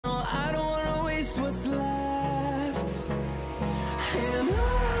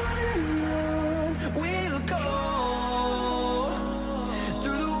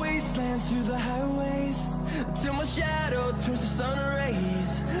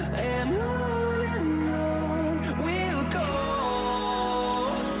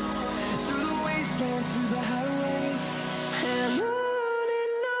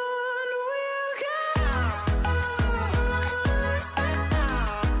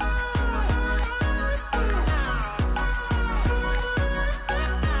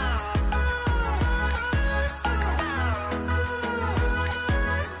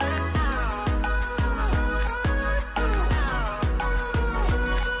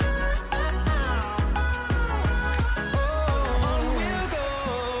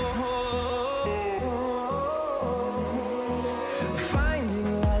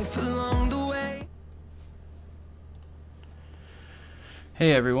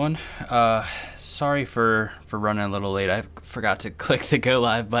Hey everyone, sorry for running a little late. I forgot to click the go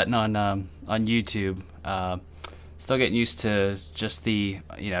live button on YouTube. Still getting used to just the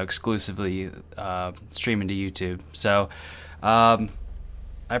exclusively streaming to YouTube. So I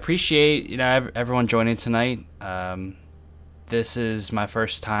appreciate everyone joining tonight. This is my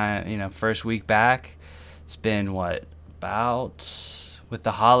first time, first week back. It's been what, about, with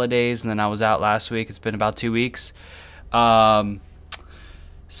the holidays, and then I was out last week. It's been about 2 weeks.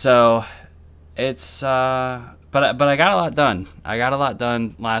 So it's but I got a lot done. I got a lot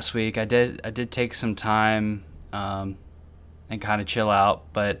done last week. I did take some time and kind of chill out,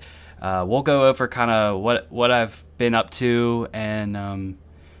 but we'll go over kind of what I've been up to and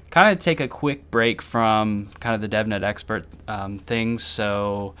kind of take a quick break from kind of the DevNet expert things.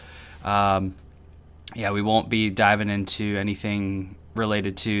 So yeah, we won't be diving into anything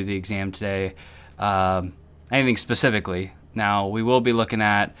related to the exam today, anything specifically. Now we will be looking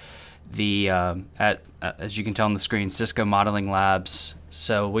at the as you can tell on the screen, Cisco Modeling Labs.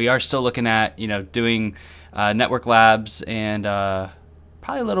 So we are still looking at doing network labs and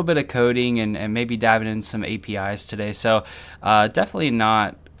probably a little bit of coding and maybe diving in some APIs today. So definitely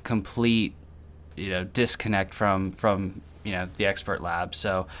not complete disconnect from the expert lab.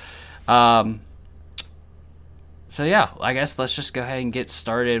 So so yeah, I guess let's just go ahead and get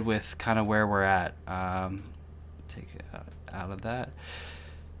started with kind of where we're at. Take it out of that.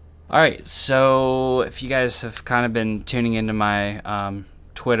 All right, so if you guys have kind of been tuning into my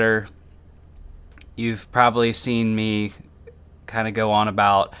Twitter, you've probably seen me kind of go on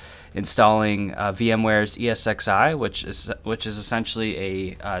about installing VMware's ESXi, which is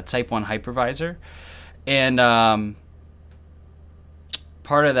essentially a Type 1 hypervisor, and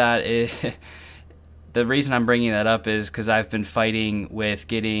part of that is the reason I'm bringing that up is because I've been fighting with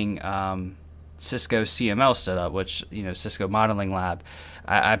getting Cisco CML stood up, which Cisco Modeling Lab.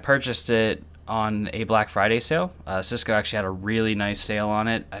 I purchased it on a Black Friday sale. Cisco actually had a really nice sale on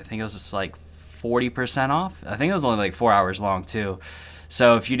it. I think it was just like 40% off. I think it was only like 4 hours long too.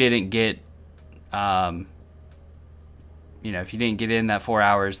 So if you didn't get if you didn't get in that 4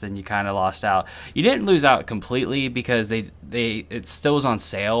 hours, then you kind of lost out. You didn't lose out completely because it still was on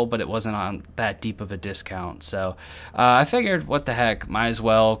sale, but it wasn't on that deep of a discount. So I figured, what the heck, might as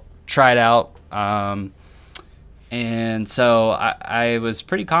well try it out. And so I was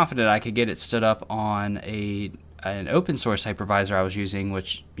pretty confident I could get it stood up on an open source hypervisor I was using,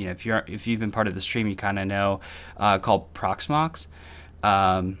 which if you've been part of the stream, you kind of know, called Proxmox.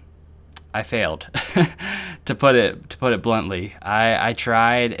 I failed to put it bluntly. I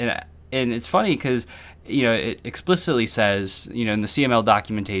tried, and it's funny because it explicitly says in the CML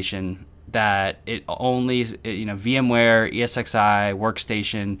documentation that it only VMware, ESXi,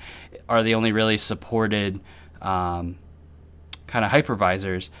 Workstation are the only really supported kind of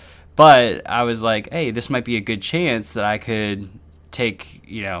hypervisors. But I was like, hey, this might be a good chance that I could take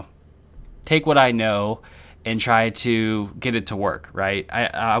what I know and try to get it to work, right?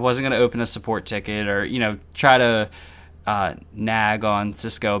 I wasn't going to open a support ticket or try to nag on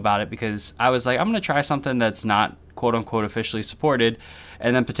Cisco about it, because I was like, I'm going to try something that's not quote unquote officially supported,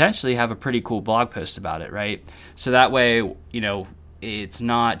 and then potentially have a pretty cool blog post about it, right? So that way, it's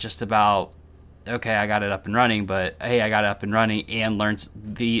not just about, okay, I got it up and running, but hey, I got it up and running and learned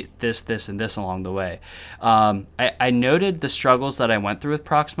this and this along the way. I noted the struggles that I went through with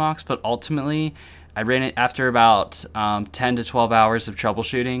Proxmox, but ultimately I ran it after about 10 to 12 hours of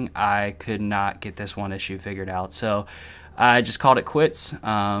troubleshooting. I could not get this one issue figured out. So I just called it quits,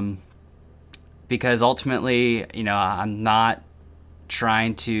 because ultimately, I'm not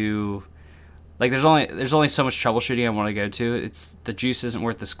trying to, like, there's only so much troubleshooting I want to go to. The juice isn't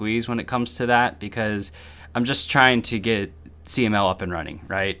worth the squeeze when it comes to that, because I'm just trying to get CML up and running,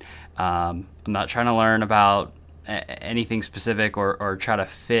 right? I'm not trying to learn about anything specific or try to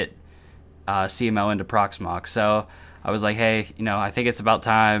fit CML into Proxmox. So I was like, hey, I think it's about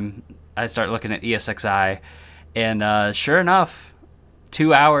time I start looking at ESXi, and sure enough,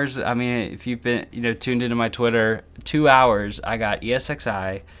 2 hours. I mean, if you've been tuned into my Twitter, 2 hours, I got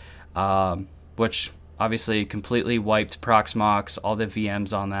ESXi, which obviously completely wiped Proxmox, all the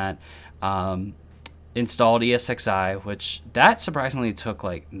VMs on that, installed ESXi, which that surprisingly took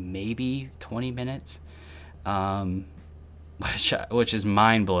like maybe 20 minutes, which is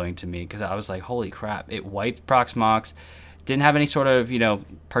mind-blowing to me, because I was like, holy crap, it wiped Proxmox, didn't have any sort of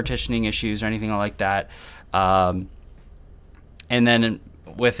partitioning issues or anything like that, and then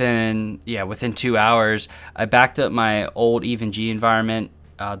within 2 hours, I backed up my old EvenG environment,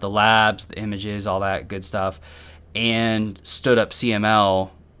 the labs, the images, all that good stuff, and stood up CML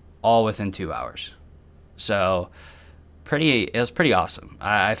all within 2 hours. So it was pretty awesome.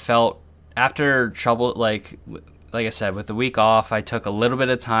 I felt after trouble, like I said, with the week off, I took a little bit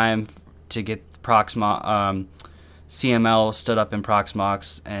of time to get CML stood up in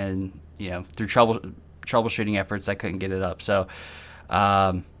Proxmox, and through troubleshooting efforts, I couldn't get it up. So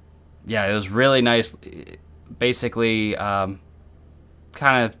yeah, it was really nice. Basically, kind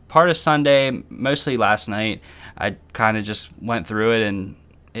of part of Sunday, mostly last night, I kind of just went through it and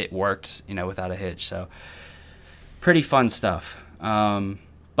it worked, without a hitch. So pretty fun stuff.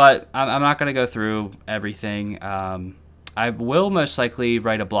 But I'm not going to go through everything. I will most likely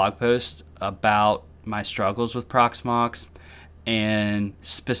write a blog post about my struggles with Proxmox and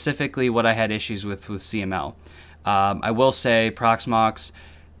specifically what I had issues with CML. I will say Proxmox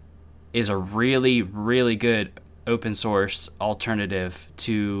is a really, really good open source alternative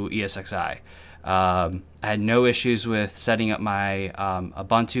to ESXi. I had no issues with setting up my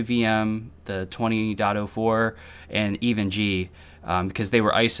Ubuntu VM, the 20.04, and even G, because they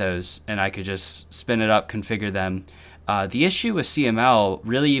were ISOs and I could just spin it up, configure them. The issue with CML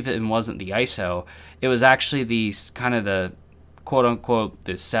really even wasn't the ISO. It was actually the kind of the quote unquote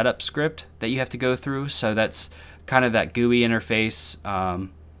the setup script that you have to go through. So that's kind of that GUI interface. I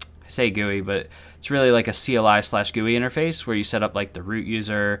say GUI, but it's really like a CLI/GUI interface where you set up like the root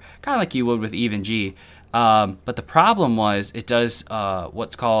user, kind of like you would with even G. But the problem was it does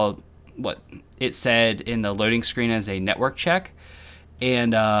what it said in the loading screen as a network check,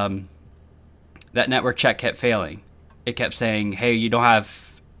 and that network check kept failing. It kept saying, hey, you don't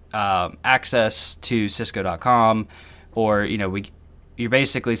have access to cisco.com, or you're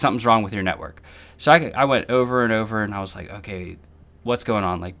basically, something's wrong with your network. So I went over and over and I was like, okay, what's going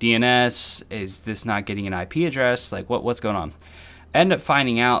on? Like DNS, is this not getting an IP address? Like what's going on? I ended up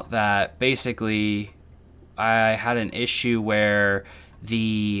finding out that basically I had an issue where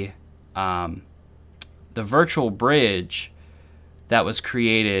the virtual bridge that was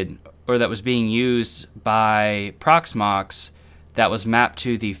created or that was being used by Proxmox that was mapped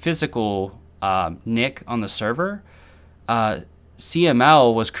to the physical NIC on the server,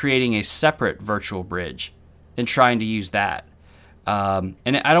 CML was creating a separate virtual bridge and trying to use that. And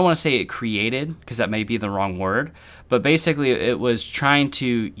I don't want to say it created, because that may be the wrong word, but basically it was trying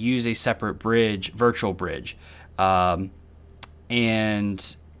to use a separate bridge, virtual bridge, and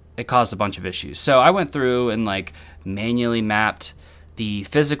it caused a bunch of issues. So I went through and manually mapped the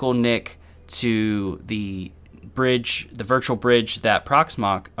physical NIC to the bridge, the virtual bridge that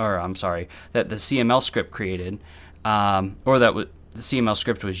that the CML script created, or that the CML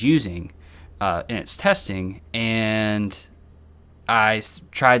script was using in its testing. And I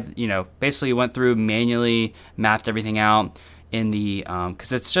tried, basically went through, manually mapped everything out in the,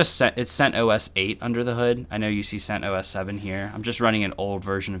 because it's CentOS 8 under the hood. I know you see CentOS 7 here. I'm just running an old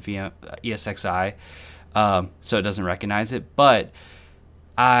version of ESXi, so it doesn't recognize it. But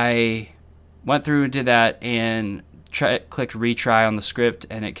I went through and did that and clicked retry on the script,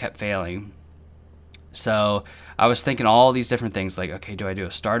 and it kept failing. So I was thinking all these different things, like, okay, do I do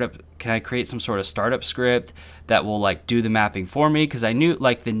a startup? Can I create some sort of startup script that will do the mapping for me? Because I knew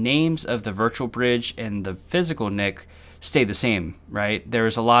the names of the virtual bridge and the physical NIC stayed the same, right? There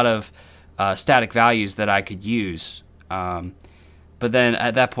was a lot of static values that I could use. But then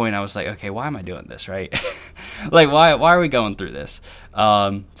at that point I was like, okay, why am I doing this, right? why are we going through this?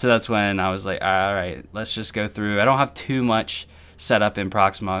 So that's when I was like, all right, let's just go through. I don't have too much set up in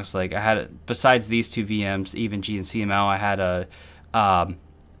Proxmox. I had, besides these two VMs, even G and CML, I had a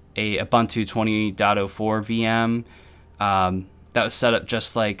Ubuntu 20.04 VM that was set up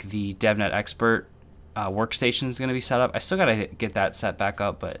just like the DevNet Expert workstation is going to be set up. I still got to get that set back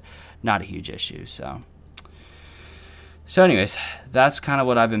up, but not a huge issue. So anyways, that's kind of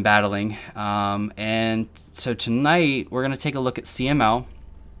what I've been battling. And so tonight we're going to take a look at CML.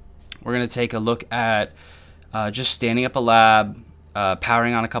 We're going to take a look at just standing up a lab,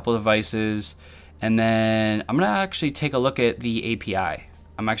 powering on a couple of devices, and then I'm going to actually take a look at the API.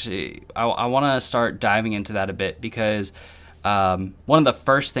 I want to start diving into that a bit, because one of the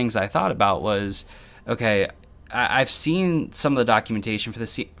first things I thought about was, okay, I've seen some of the documentation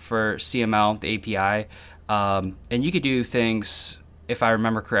for CML, the API, and you could do things, if I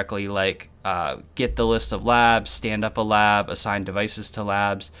remember correctly, like get the list of labs, stand up a lab, assign devices to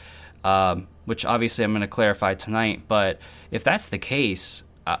labs, which obviously I'm going to clarify tonight. But if that's the case,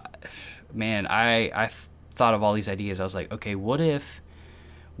 man, I thought of all these ideas. I was like, okay, what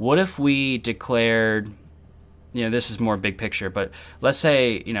if we declared, this is more big picture, but let's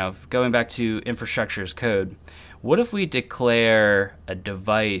say, going back to infrastructure as code, what if we declare a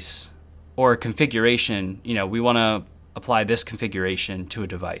device or a configuration, we want to apply this configuration to a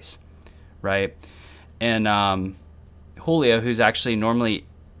device, right? And Julio, who's actually normally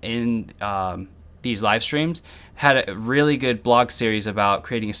in these live streams, had a really good blog series about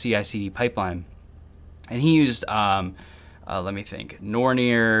creating a CI/CD pipeline, and he used let me think,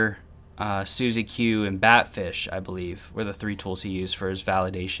 Nornir, SuzyQ, and Batfish, I believe, were the 3 tools he used for his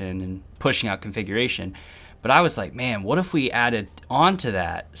validation and pushing out configuration. But I was like, man, what if we added onto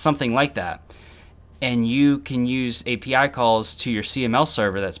that something like that? And you can use API calls to your CML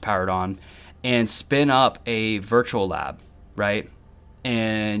server that's powered on and spin up a virtual lab, right?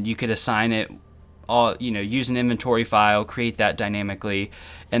 And you could assign it all, use an inventory file, create that dynamically,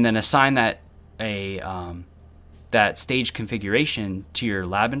 and then assign that that stage configuration to your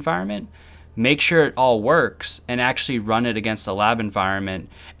lab environment. Make sure it all works and actually run it against the lab environment,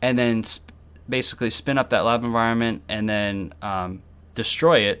 and then basically spin up that lab environment and then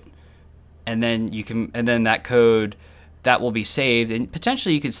destroy it. And then that code that will be saved, and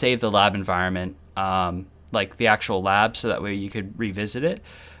potentially you could save the lab environment, like the actual lab, so that way you could revisit it.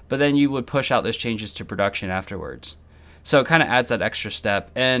 But then you would push out those changes to production afterwards. So it kind of adds that extra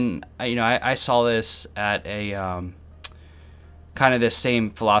step. And I saw this at a kind of this same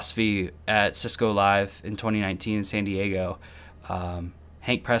philosophy at Cisco Live in 2019 in San Diego.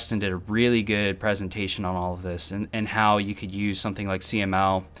 Hank Preston did a really good presentation on all of this and how you could use something like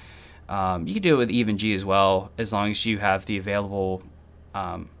CML. You could do it with EvenG as well, as long as you have the available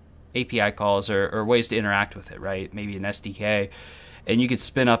API calls or ways to interact with it, right? Maybe an SDK. And you could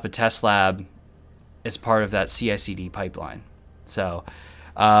spin up a test lab as part of that CI/CD pipeline. So,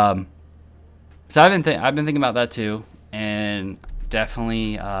 I've been thinking about that too, and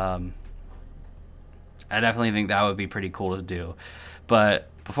definitely, I definitely think that would be pretty cool to do. But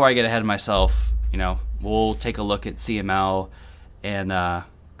before I get ahead of myself, we'll take a look at CML and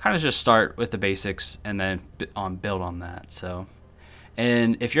kind of just start with the basics and then build on that. So,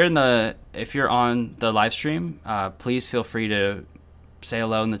 and if you're on the live stream, please feel free to say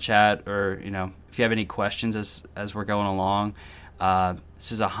hello in the chat, or if you have any questions as we're going along.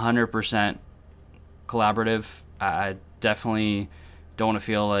 This is 100% collaborative. I definitely don't want to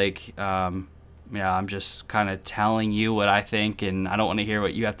feel like I'm just kind of telling you what I think, and I don't want to hear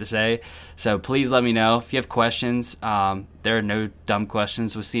what you have to say. So please let me know if you have questions. There are no dumb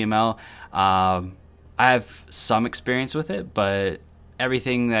questions with CML. I have some experience with it, but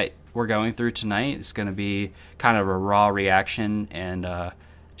everything that we're going through tonight is going to be kind of a raw reaction and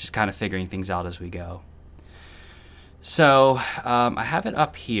just kind of figuring things out as we go. So I have it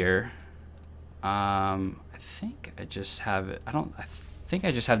up here. I think I just have it. I think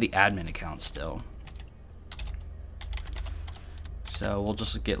I just have the admin account still. So we'll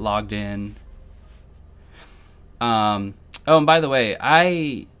just get logged in. Oh, and by the way,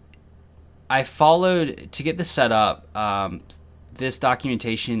 I followed to get this set up. This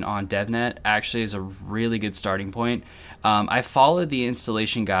documentation on DevNet actually is a really good starting point. I followed the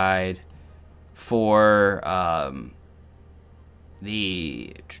installation guide for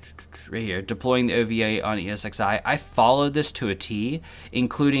the right here, deploying the OVA on ESXi. I followed this to a T,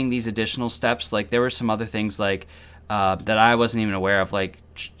 including these additional steps. Like there were some other things like that I wasn't even aware of, like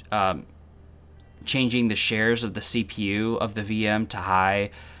changing the shares of the CPU of the VM to high,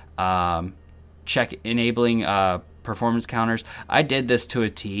 enabling performance counters. I did this to a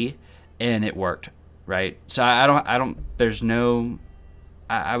T, and it worked, right? So I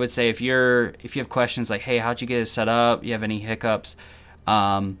would say if you have questions like, hey, how'd you get it set up? You have any hiccups?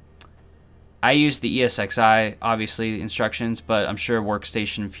 I use the ESXi, obviously, the instructions, but I'm sure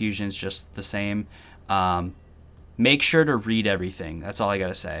Workstation Fusion is just the same. Make sure to read everything. That's all I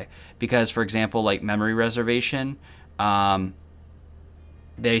gotta say. Because, for example, like memory reservation,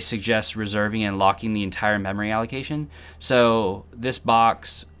 they suggest reserving and locking the entire memory allocation. So this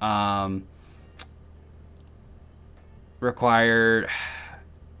box required,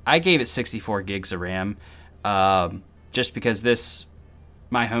 I gave it 64 gigs of RAM, just because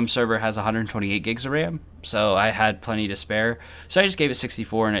my home server has 128 gigs of RAM, so I had plenty to spare. So I just gave it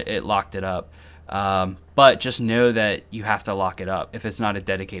 64 and it locked it up. But just know that you have to lock it up if it's not a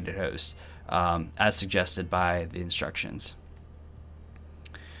dedicated host, as suggested by the instructions.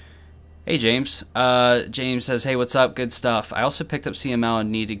 Hey, James. James says, hey, what's up? Good stuff. I also picked up CML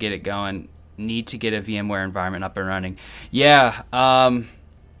and need to get it going. Need to get a VMware environment up and running. Yeah, I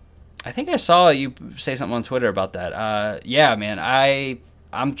think I saw you say something on Twitter about that. Yeah, man,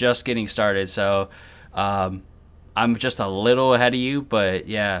 I'm just getting started, so I'm just a little ahead of you. But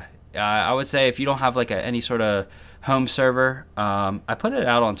yeah, I would say if you don't have like any sort of home server, I put it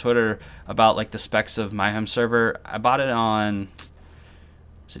out on Twitter about like the specs of my home server. I bought it on,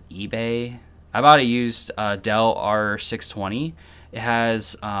 is it eBay? I bought a used Dell R620. It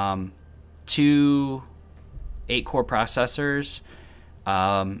has two 8-core processors,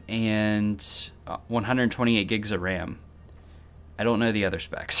 and 128 gigs of RAM. I don't know the other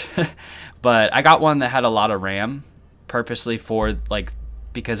specs, but I got one that had a lot of RAM purposely for like,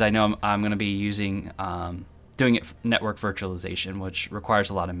 because I know I'm going to be using doing it network virtualization, which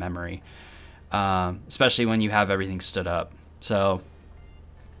requires a lot of memory, especially when you have everything stood up. So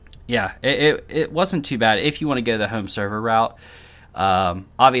yeah, it wasn't too bad if you want to go the home server route.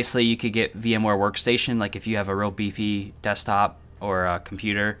 Obviously, you could get VMware Workstation, like if you have a real beefy desktop or a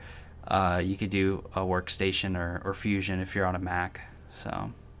computer. You could do a Workstation or Fusion if you're on a Mac.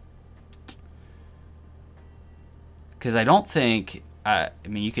 So, because I don't think, I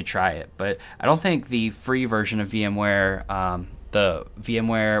mean, you could try it, but I don't think the free version of VMware, the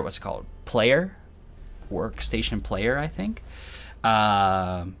VMware, what's it called, Player, Workstation Player, I think,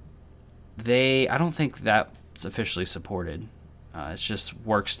 I don't think that's officially supported. It's just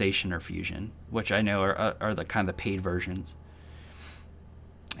Workstation or Fusion, which I know are the kind of the paid versions.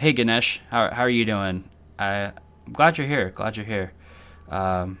 Hey Ganesh, how are you doing? I'm glad you're here. Glad you're here.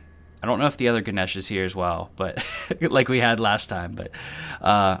 I don't know if the other Ganesh is here as well, but like we had last time. But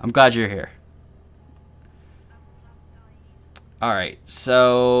I'm glad you're here. All right,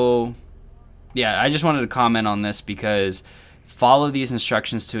 so yeah, I just wanted to comment on this because follow these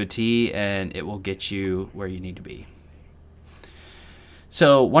instructions to a T, and it will get you where you need to be.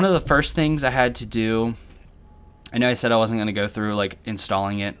 So one of the first things I had to do, I know I said I wasn't going to go through like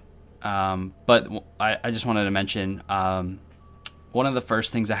installing it, but I just wanted to mention one of the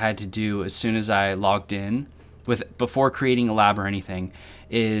first things I had to do as soon as I logged in, before creating a lab or anything,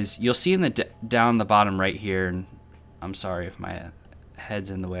 is you'll see in the down the bottom right here, and I'm sorry if my head's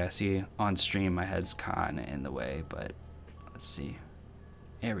in the way. I see on stream my head's kind of in the way, but let's see.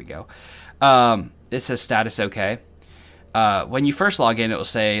 There we go. It says status OK. When you first log in, it will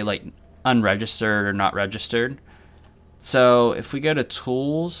say like unregistered or not registered. So if we go to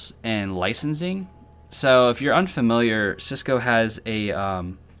tools and licensing, so if you're unfamiliar, Cisco has a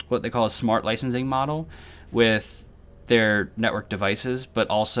what they call a smart licensing model with their network devices, but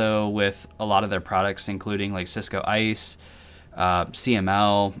also with a lot of their products, including like Cisco ICE,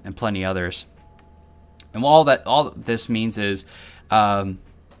 CML, and plenty others. And all this means is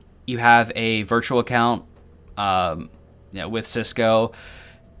you have a virtual account with Cisco,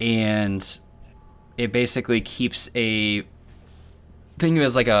 and it basically keeps think of it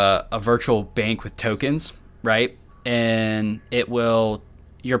as like a virtual bank with tokens, right? And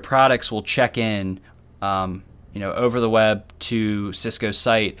your products will check in, over the web to Cisco's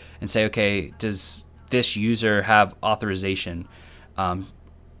site and say, okay, does this user have authorization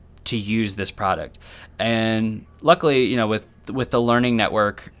to use this product? And luckily, with the learning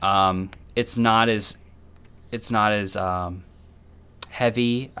network, it's not as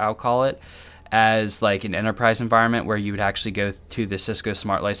heavy, I'll call it, as like an enterprise environment where you would actually go to the Cisco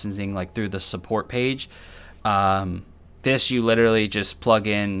Smart Licensing like through the support page. This, you literally just plug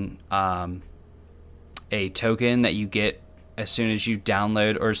in a token that you get as soon as you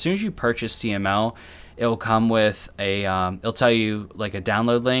download or as soon as you purchase CML. It'll come with it'll tell you like a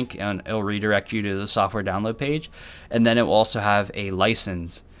download link, and it'll redirect you to the software download page, and then it will also have a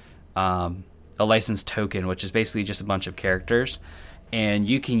license token, which is basically just a bunch of characters, and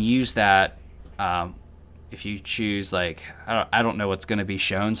you can use that if you choose, like, I don't know what's going to be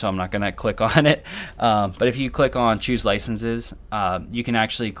shown, so I'm not going to click on it, but if you click on choose licenses, you can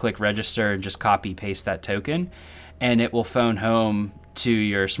actually click register and just copy paste that token, and it will phone home to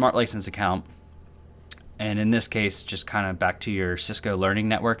your smart license account, and in this case just kind of back to your Cisco Learning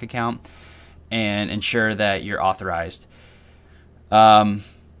Network account, and ensure that you're authorized. I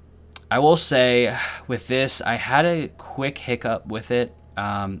will say with this, I had a quick hiccup with it.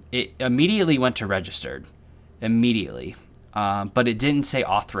 It immediately went to registered, but it didn't say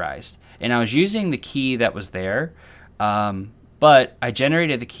authorized. And I was using the key that was there, but I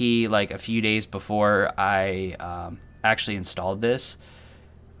generated the key like a few days before I actually installed this.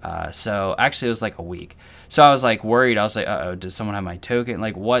 So actually it was like a week. So I was like worried. I was like, uh-oh, does someone have my token?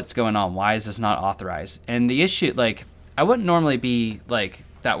 Like, what's going on? Why is this not authorized? And the issue, like, I wouldn't normally be like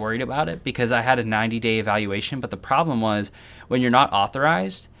that worried about it because I had a 90-day evaluation, but the problem was when you're not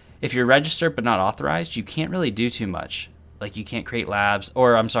authorized, if you're registered but not authorized, you can't really do too much. Like, you can't create labs,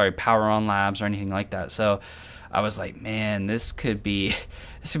 or I'm sorry, power on labs or anything like that. So I was like, man, this could be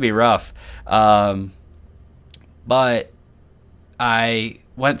rough. But I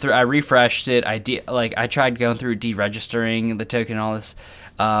went through, I refreshed it. I tried going through deregistering the token and all this.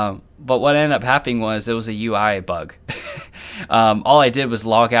 But what ended up happening was it was a UI bug. All I did was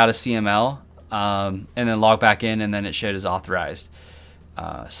log out of CML, and then log back in, and then it showed as authorized.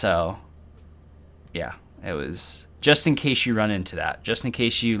 So yeah, it was just in case you run into that, just in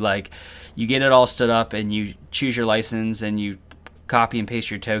case you you get it all stood up and you choose your license and you copy and paste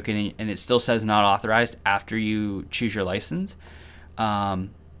your token and it still says not authorized after you choose your license.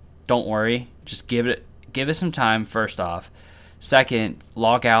 Don't worry, just give it some time first off. Second,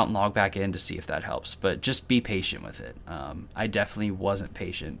 log out and log back in to see if that helps, but just be patient with it. I definitely wasn't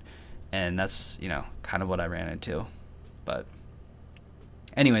patient, and that's, kind of what I ran into. But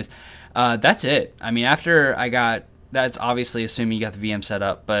anyways, that's it. I mean, after that's obviously assuming you got the VM set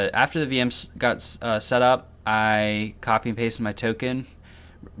up, but after the VM got set up, I copy and pasted my token,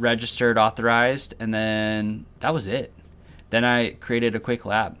 registered, authorized, and then that was it. Then I created a quick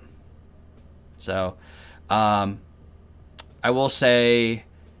lab. So, I will say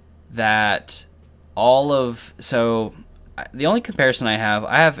that the only comparison I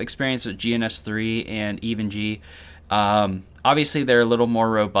have experience with GNS3 and EvenG. Obviously, they're a little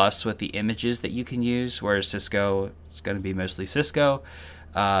more robust with the images that you can use, whereas Cisco, it's going to be mostly Cisco.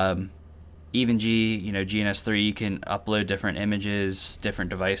 EvenG, GNS3, you can upload different images,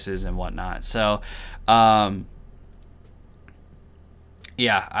 different devices, and whatnot. So,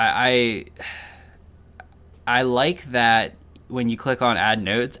 yeah, I like that when you click on add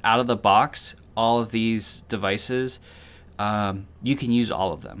nodes out of the box, all of these devices, you can use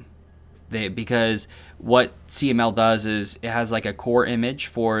all of them. Because what CML does is it has like a core image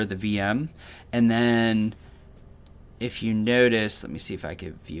for the VM, and then if you notice, let me see if I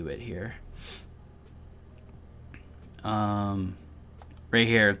can view it here. Right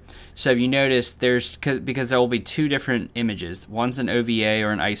here. So if you notice, because there will be two different images. One's an OVA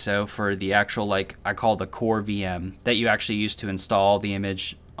or an ISO for the actual, I call the core VM that you actually use to install the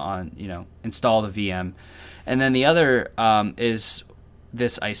image on, install the VM. And then the other is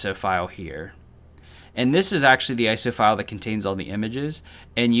this ISO file here. And this is actually the ISO file that contains all the images.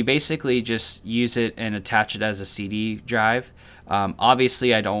 And you basically just use it and attach it as a CD drive.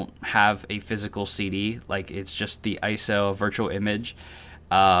 Obviously, I don't have a physical CD. It's just the ISO virtual image.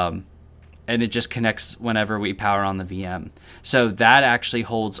 And it just connects whenever we power on the VM. So that actually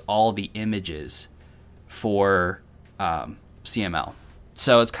holds all the images for CML.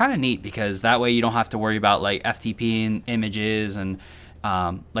 So it's kind of neat because that way you don't have to worry about FTP and images, and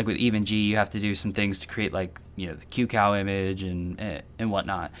with EvenG you have to do some things to create the QCOW image and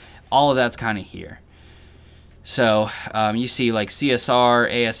whatnot. All of that's kind of here. So you see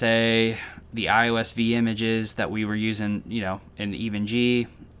CSR, ASA, the iOS-V images that we were using, in EvenG,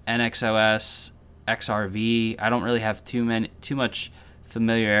 NXOS, XRV. I don't really have too much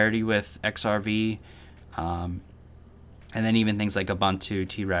familiarity with XRV, and then even things like Ubuntu,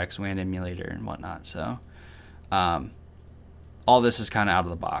 T-Rex, WAN emulator, and whatnot. So all this is kind of out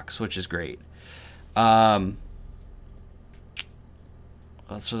of the box, which is great. That's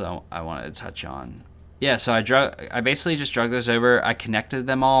what I wanted to touch on. Yeah, so I basically just drug those over. I connected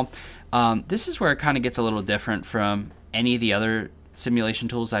them all. This is where it kind of gets a little different from any of the other simulation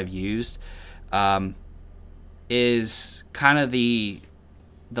tools I've used. Is kind of the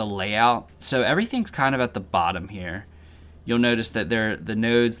layout. So everything's kind of at the bottom here. You'll notice that they're the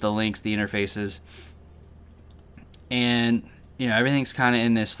nodes, the links, the interfaces, and everything's kind of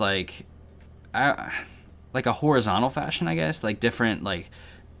in this like a horizontal fashion, I guess, different,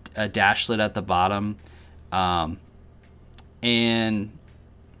 a dashlet at the bottom. And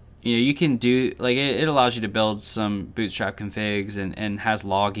you can do it allows you to build some bootstrap configs and has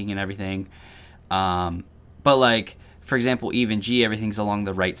logging and everything. But for example, EvenG, everything's along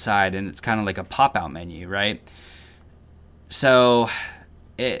the right side and it's kind of like a pop-out menu, right? So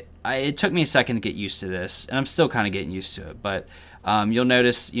it took me a second to get used to this, and I'm still kind of getting used to it. But you'll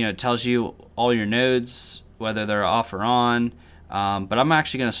notice, it tells you all your nodes, whether they're off or on. But I'm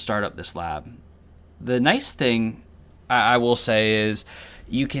actually going to start up this lab. The nice thing I will say is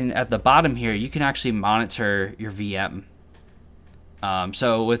you can, at the bottom here, you can actually monitor your VM.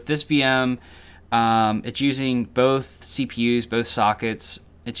 So with this VM, it's using both CPUs, both sockets.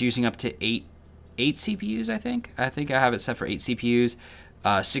 It's using up to eight CPUs, I think. I have it set for 8 CPUs,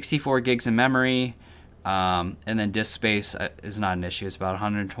 64 gigs in memory, and then disk space is not an issue. It's about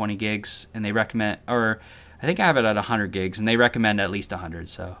 120 gigs, and they recommend, or I think I have it at 100 gigs, and they recommend at least 100.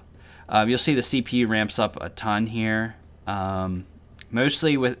 So you'll see the CPU ramps up a ton here.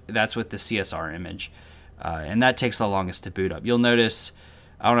 Mostly that's with the CSR image, and that takes the longest to boot up. You'll notice,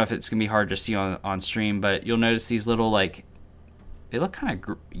 I don't know if it's gonna be hard to see on stream, but you'll notice these little they look kind of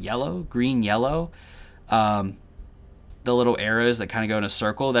green yellow. The little arrows that kind of go in a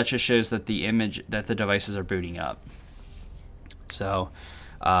circle, that just shows that the devices are booting up. So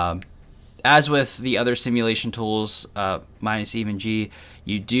as with the other simulation tools, minus EvenG,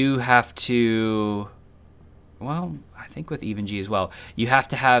 you do have to well, I think with EvenG as well, you have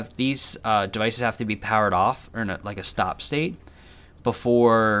to have these devices have to be powered off or in like a stop state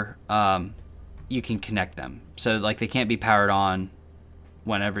before you can connect them. So like they can't be powered on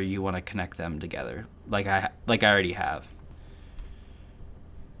whenever you want to connect them together, like I already have.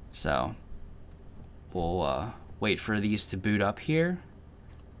 So we'll wait for these to boot up here,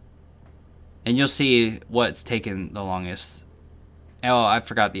 and you'll see what's taken the longest. Oh, I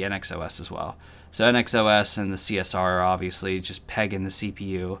forgot the NXOS as well. So NXOS and the CSR are obviously just pegging the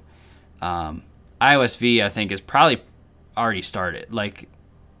CPU. iOS-V, I think, is probably already started. Like,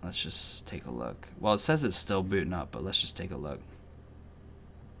 let's just take a look. Well, it says it's still booting up, but let's just take a look.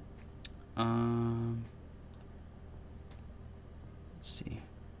 Let's see.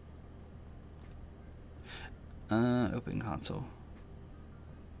 Open console.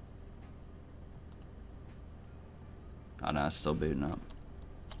 Oh no, it's still booting up.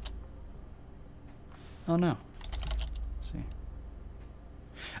 Oh no. Let's see.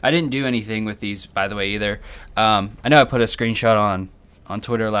 I didn't do anything with these, by the way, either. I know I put a screenshot on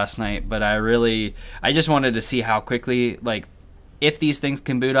Twitter last night, but I just wanted to see how quickly, like, if these things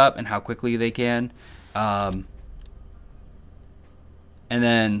can boot up and how quickly they can. And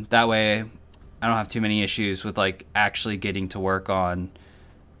then that way I don't have too many issues with like actually getting to work on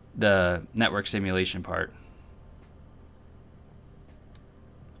the network simulation part.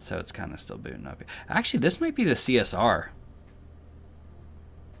 So it's kind of still booting up. Actually, this might be the CSR.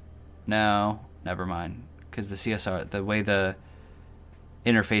 No, never mind. Because the CSR, the way the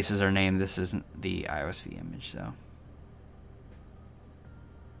interfaces are named, this isn't the iOS-V image, so.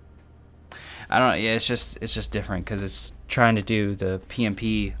 I don't know. Yeah, it's just different because it's trying to do the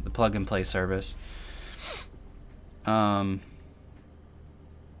PMP, the plug and play service. Yeah.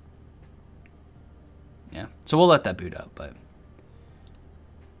 So we'll let that boot up, but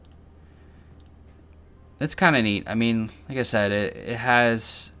it's kind of neat. I mean, like I said,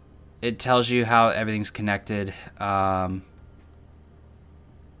 it tells you how everything's connected. The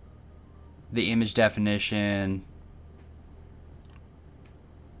image definition.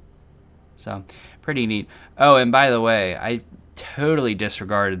 So, pretty neat. Oh, and by the way, I totally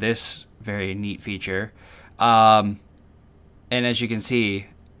disregarded this very neat feature. And as you can see,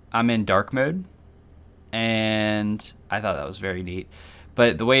 I'm in dark mode. And I thought that was very neat.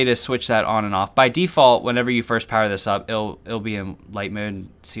 But the way to switch that on and off, by default, whenever you first power this up, it'll be in light mode.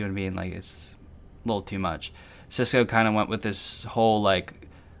 See what I mean? Like, it's a little too much. Cisco kind of went with this whole, like,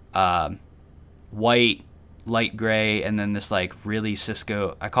 white, light gray, and then this like really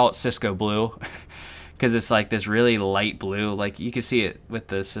Cisco, I call it Cisco blue because it's like this really light blue, like you can see it with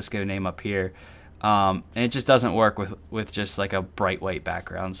the Cisco name up here, and it just doesn't work with just like a bright white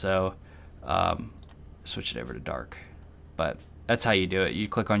background. So switch it over to dark, but that's how you do it. You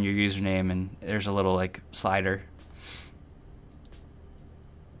click on your username and there's a little like slider.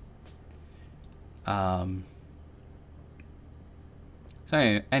 So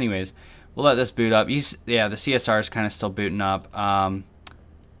anyways, we'll let this boot up. Yeah, the CSR is kind of still booting up.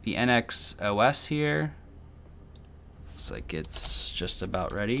 The NXOS here looks like it's just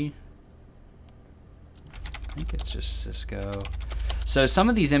about ready. I think it's just Cisco. So some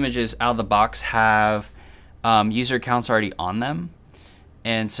of these images out of the box have user accounts already on them,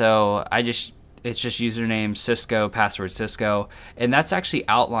 and so it's just username Cisco, password Cisco, and that's actually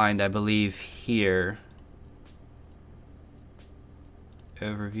outlined, I believe, here.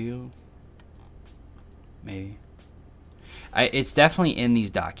 Overview. Maybe. It's definitely in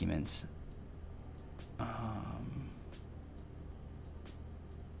these documents.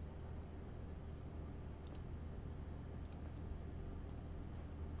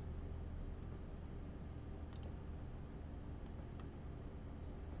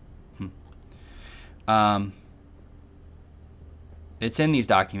 It's in these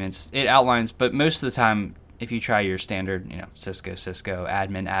documents. It outlines, but most of the time, if you try your standard, Cisco,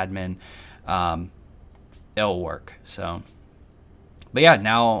 admin, it'll work. So, but yeah,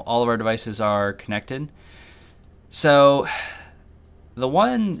 now all of our devices are connected. So the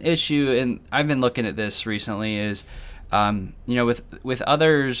one issue, and I've been looking at this recently, is with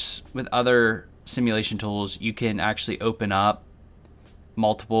other simulation tools, you can actually open up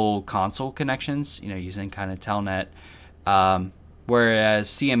multiple console connections, using kind of telnet, whereas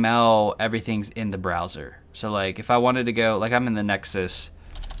CML, everything's in the browser. So like if I wanted to go, like I'm in the Nexus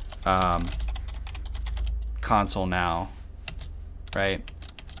console now, right?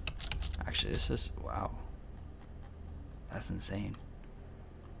 Actually, this is, wow, that's insane.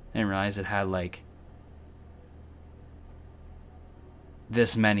 I didn't realize it had like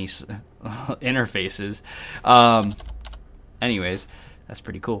this many interfaces. Anyways, that's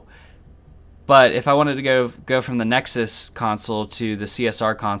pretty cool. But if I wanted to go from the Nexus console to the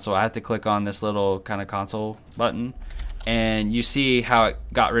CSR console, I have to click on this little kind of console button, and you see how it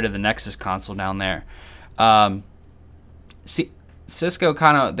got rid of the Nexus console down there. See, Cisco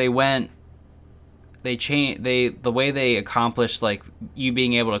kind of the way they accomplished like you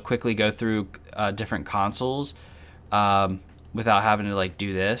being able to quickly go through different consoles without having to like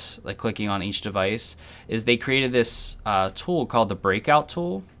do this, like clicking on each device, is they created this tool called the breakout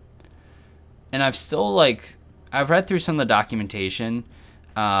tool. And I've read through some of the documentation,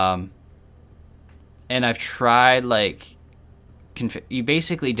 and I've tried like you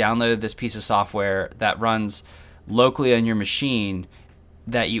basically download this piece of software that runs locally on your machine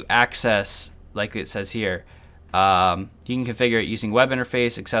that you access, like it says here. You can configure it using web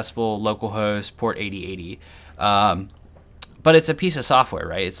interface, accessible, localhost, port 8080. But it's a piece of software,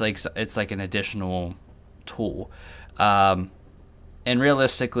 right? It's like an additional tool. And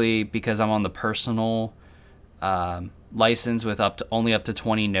realistically, because I'm on the personal license with only up to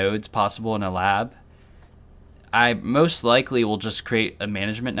 20 nodes possible in a lab, I most likely will just create a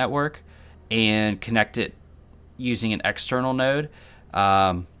management network and connect it using an external node.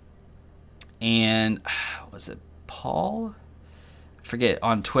 And was it Paul? I forget,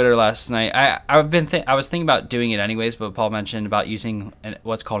 on Twitter last night. I was thinking about doing it anyways, but Paul mentioned about using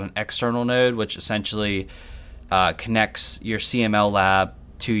what's called an external node, which essentially connects your CML lab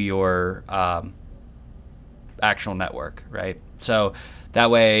to your actual network, right? So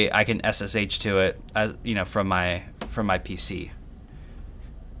that way I can SSH to it, as you know, from my PC.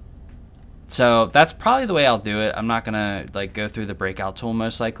 So that's probably the way I'll do it. I'm not gonna like go through the breakout tool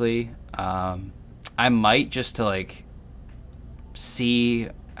most likely. I might just to like see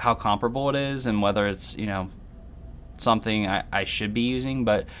how comparable it is and whether it's, you know, something I should be using,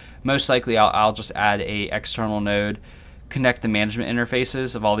 but most likely I'll just add a external node, connect the management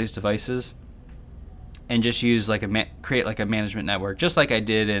interfaces of all these devices, and just use like create like a management network, just like I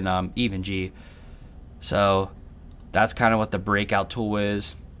did in EvenG. So that's kind of what the breakout tool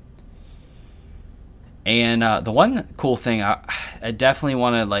is. And the one cool thing I definitely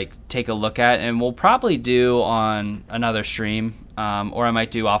want to like take a look at, and we'll probably do on another stream, or I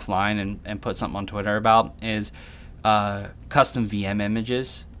might do offline and put something on Twitter about, is custom VM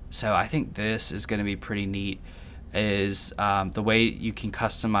images. So I think this is going to be pretty neat, is the way you can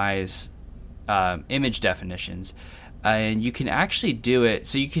customize image definitions. And you can actually do it,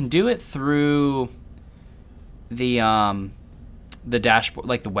 so you can do it through the dashboard,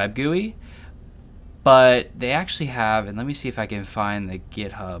 like the web GUI, but they actually have, and let me see if I can find the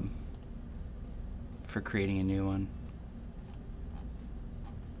GitHub for creating a new one.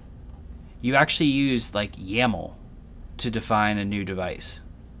 You actually use like YAML to define a new device,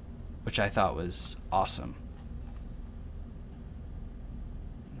 which I thought was awesome.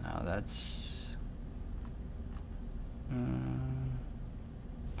 Now that's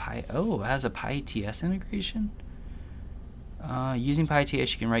it has a PyTS integration. Using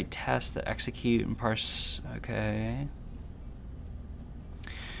PyTS, you can write tests that execute and parse. Okay.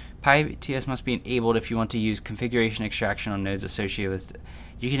 PyTS must be enabled if you want to use configuration extraction on nodes associated with.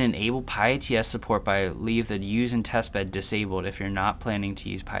 You can enable PyTS support by leave the use and testbed disabled if you're not planning to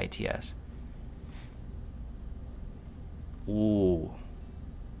use PyTS. Ooh.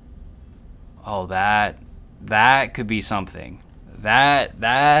 Oh, that could be something. That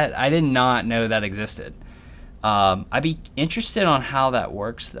I did not know that existed. I'd be interested on how that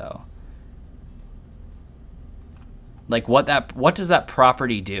works though. Like what does that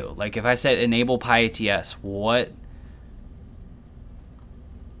property do? Like if I said enable PyTS, what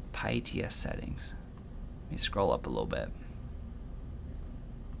PyTS settings? Let me scroll up a little bit.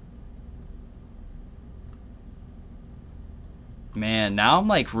 Man, now I'm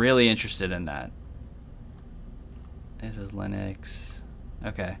like really interested in that. This is Linux.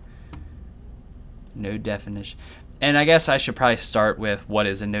 Okay. Node definition. And I guess I should probably start with what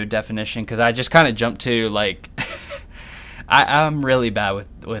is a node definition, because I just kind of jumped to like I'm really bad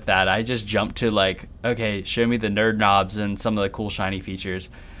with that. I just jumped to like, okay, show me the nerd knobs and some of the cool shiny features.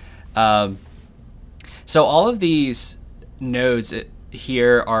 So all of these nodes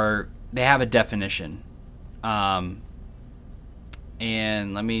here they have a definition. And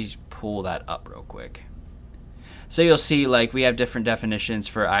let me pull that up real quick. So you'll see like we have different definitions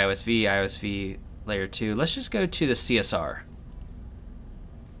for IOSV, IOSV layer 2. Let's just go to the CSR.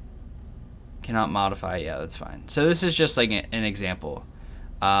 Cannot modify. Yeah, that's fine. So this is just like an example.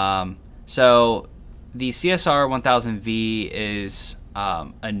 So the CSR 1000V is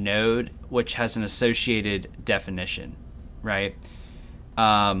a node which has an associated definition, right?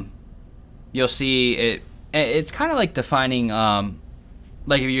 You'll see it's kind of like defining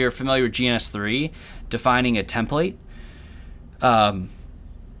like if you're familiar with GNS3, defining a template, a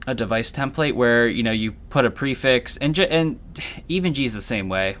device template where you put a prefix, and even G is the same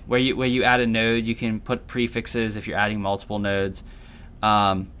way, where you add a node, you can put prefixes if you're adding multiple nodes,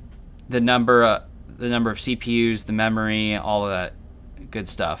 the number of CPUs, the memory, all of that good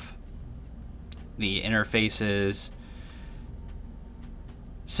stuff, the interfaces.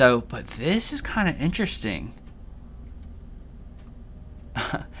 So, but this is kind of interesting.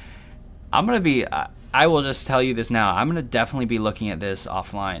 I will just tell you this now. I'm going to definitely be looking at this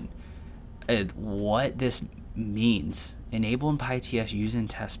offline. What this means. Enable in PyTS using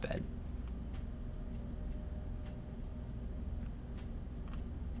testbed.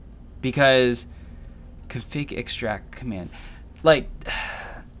 Because config extract command. Like,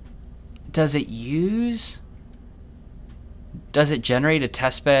 does it generate a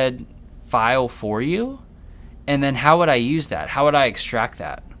testbed file for you? And then how would I use that? How would I extract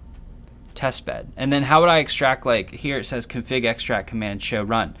that? Testbed. And then how would I extract, like here it says config extract command show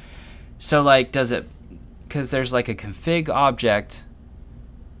run. So like does it, because there's like a config object,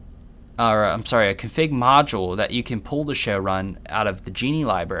 or I'm sorry, a config module that you can pull the show run out of the Genie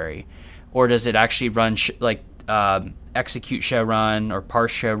library, or does it actually run execute show run or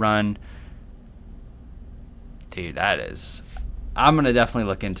parse show run? Dude, I'm gonna definitely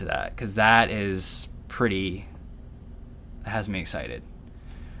look into that, because that is pretty, has me excited.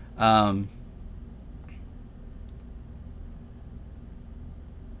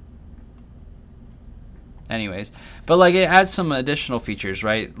 Anyways, but like it adds some additional features,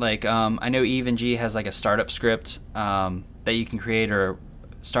 right? Like I know EvenG has like a startup script that you can create, or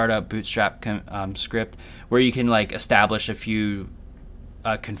startup bootstrap script where you can like establish a few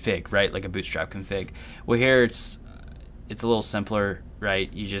config, right? Like a bootstrap config. Well, here it's a little simpler,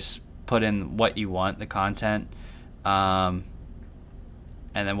 right? You just put in what you want, the content, and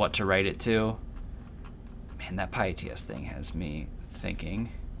then what to write it to. Man, that PyTS thing has me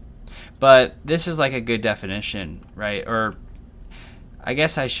thinking. But this is like a good definition, right? Or I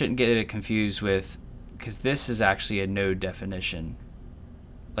guess I shouldn't get it confused with, because this is actually a node definition.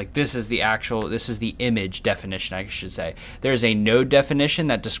 Like this is the image definition, I should say. There's a node definition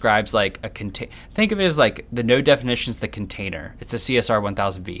that describes like a think of it as like the node definition is the container. It's a CSR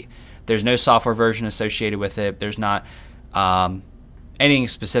 1000V. There's no software version associated with it. There's not anything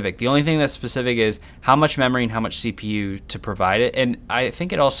specific. The only thing that's specific is how much memory and how much CPU to provide it. And I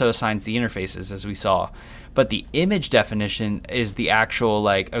think it also assigns the interfaces, as we saw. But the image definition is the actual,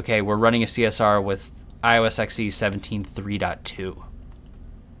 like, okay, we're running a CSR with iOS XE 17.3.2.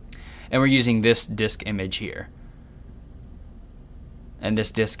 And we're using this disk image here. And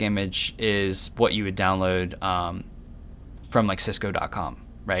this disk image is what you would download from like Cisco.com,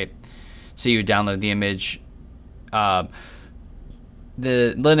 right? So you would download the image.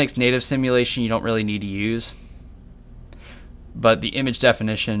 The Linux native simulation you don't really need to use, but the image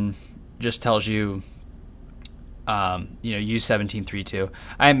definition just tells you, use 17.3.2.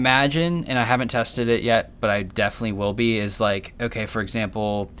 I imagine, and I haven't tested it yet, but I definitely will be, is like, okay, for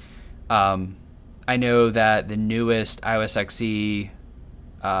example, I know that the newest iOS XE,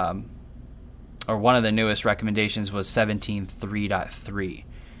 or one of the newest recommendations was 17.3.3.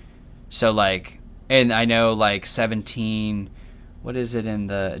 So like, and I know like 17, what is it in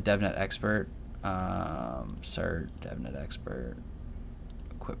the DevNet Expert? Cert, DevNet Expert,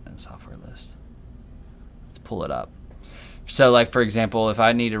 equipment and software list. Let's pull it up. So like, for example, if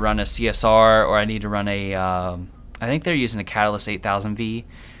I need to run a CSR, or I need to run a, I think they're using a Catalyst 8000V,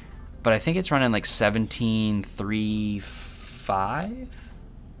 but I think it's running like 17.3.5.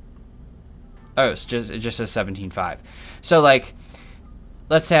 Oh, it just says 17.5. So like,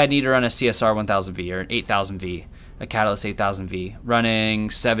 let's say I need to run a CSR 1000V or an 8000V, a Catalyst 8000V, running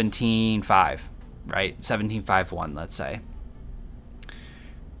 17.5, right? 17.5.1, let's say.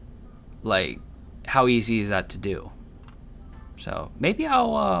 Like, how easy is that to do? So maybe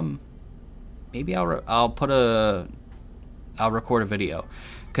I'll record a video,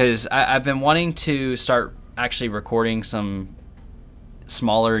 because I've been wanting to start actually recording some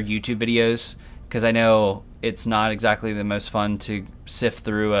smaller YouTube videos, because I know it's not exactly the most fun to sift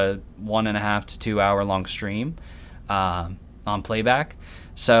through a 1.5 to 2 hour long stream on playback.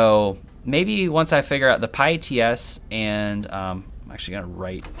 So maybe once I figure out the PyTS, and I'm actually gonna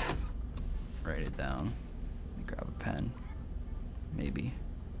write it down. Let me grab a pen, maybe.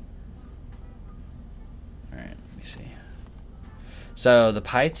 All right, let me see. So the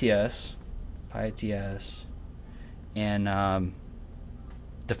PyTS, and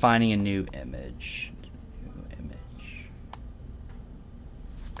defining a new image.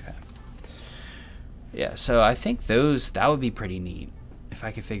 Okay. Yeah, so I think that would be pretty neat if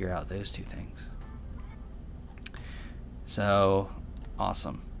I could figure out those two things. So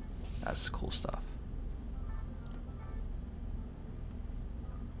awesome. That's cool stuff.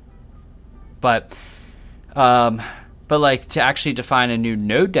 But like to actually define a new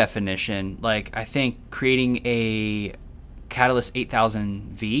node definition, like I think creating a Catalyst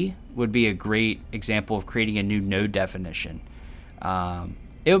 8000V would be a great example of creating a new node definition.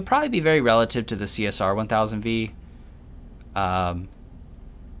 It would probably be very relative to the CSR 1000V,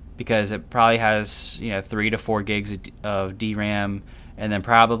 because it probably has 3 to 4 gigs of DRAM, and then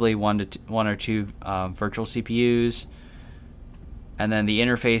probably one or two virtual CPUs, and then the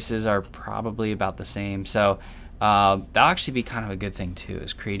interfaces are probably about the same. So that'll actually be kind of a good thing too,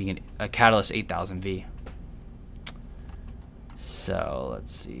 is creating a Catalyst 8000V. So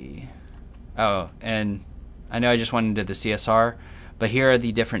let's see. Oh, and I know I just went into the CSR, but here are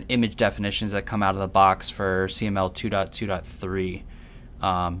the different image definitions that come out of the box for CML 2.2.3.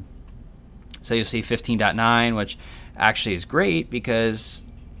 So you'll see 15.9, which actually is great because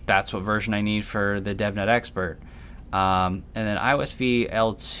that's what version I need for the DevNet Expert. And then iOS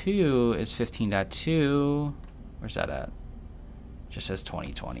L2 is 15.2. Where's that at? Just says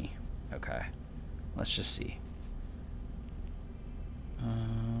 2020. Okay, let's just see.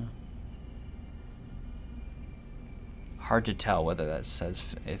 Hard to tell whether that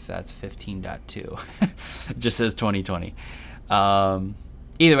says if that's 15.2. It just says 2020. Either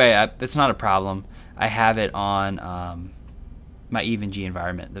way, it's not a problem. I have it on my EvenG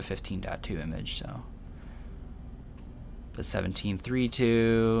environment, the 15.2 image. So the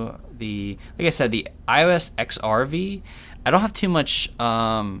 17.3.2, like I said, the iOS XRV, I don't have too much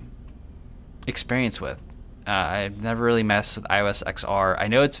experience with. I've never really messed with iOS XR. I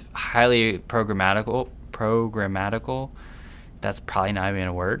know it's highly programmatical. That's probably not even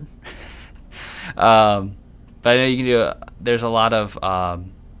a word. But I know you can do there's a lot of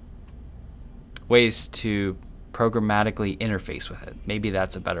ways to programmatically interface with it. Maybe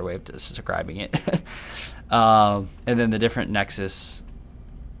that's a better way of describing it. And then the different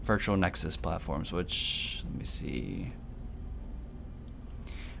virtual Nexus platforms, which, let me see.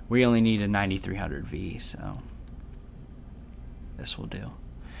 We only need a 9300V, so this will do.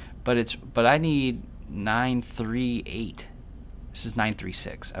 But I need 938. This is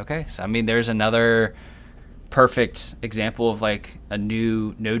 936. Okay, so I mean, there's another perfect example of like a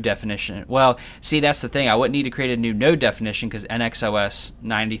new node definition. Well, see, that's the thing. I wouldn't need to create a new node definition because NXOS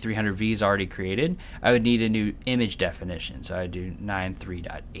 9300V is already created. I would need a new image definition, so I do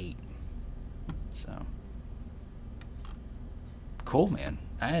 93.8. So cool, man.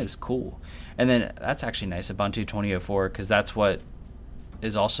 That is cool. And then that's actually nice, Ubuntu 2004, because that's what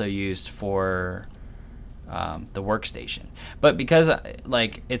is also used for the workstation. But because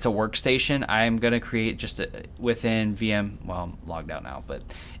like it's a workstation, I'm gonna create just within VM. Well, I'm logged out now, but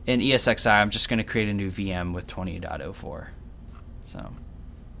in ESXi, I'm just gonna create a new VM with 20.04. So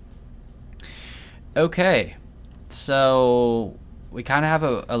okay, so we kind of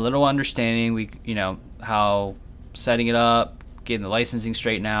have a little understanding. How setting it up, getting the licensing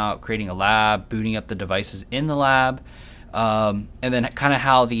straightened out, creating a lab, booting up the devices in the lab. And then kind of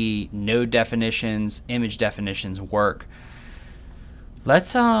how the node definitions, image definitions work.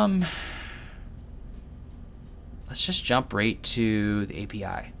 Let's just jump right to the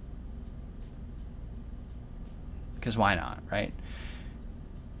API, because why not, right?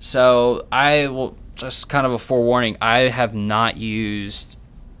 So I will just kind of a forewarning. I have not used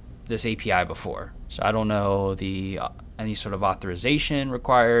this API before, so I don't know any sort of authorization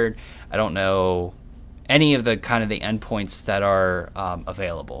required. I don't know any of the kind of the endpoints that are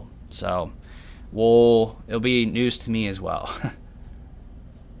available. So it'll be news to me as well.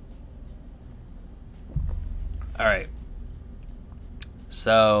 All right.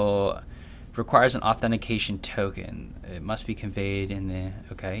 So requires an authentication token. It must be conveyed in the,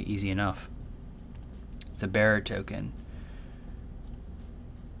 okay, easy enough. It's a bearer token.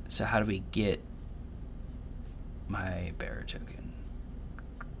 So how do we get my bearer token?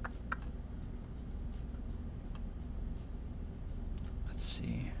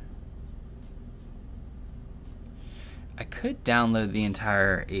 See, I could download the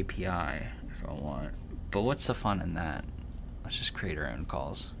entire API if I want, but what's the fun in that? Let's just create our own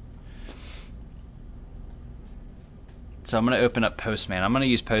calls. So I'm going to open up Postman. I'm going to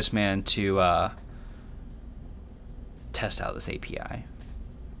use Postman to test out this API.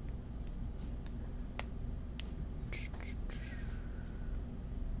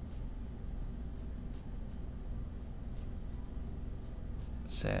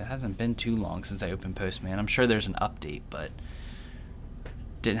 It hasn't been too long since I opened Postman. I'm sure there's an update, but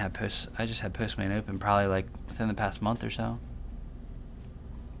I just had Postman open probably like within the past month or so.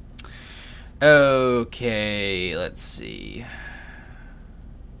 Okay, let's see.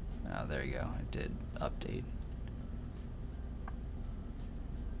 Oh, there you go. It did update.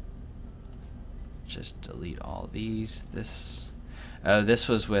 Just delete all these. This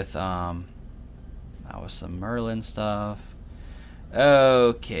was with that was some Merlin stuff.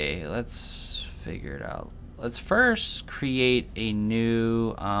 Okay, let's figure it out. Let's first create a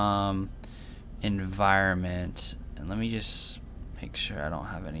new environment, and let me just make sure I don't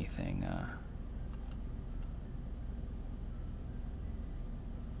have anything.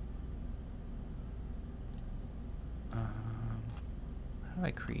 How do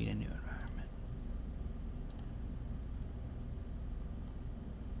I create a new environment?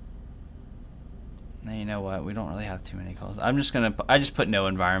 Now, you know what? We don't really have too many calls. I just put no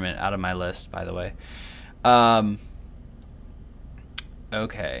environment out of my list, by the way.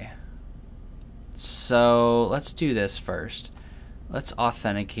 Okay. So let's do this first. Let's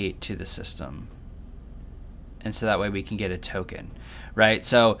authenticate to the system. And so that way we can get a token, right?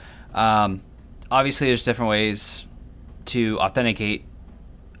 So obviously there's different ways to authenticate.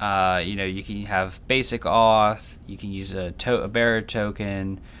 You know, you can have basic auth, you can use a bearer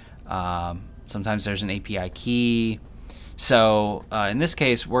token, sometimes there's an API key. So in this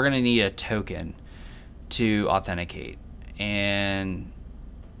case, we're going to need a token to authenticate. And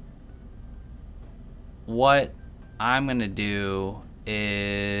what I'm going to do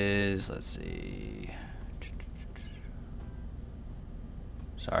is, let's see.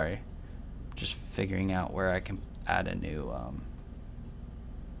 Sorry, just figuring out where I can add a new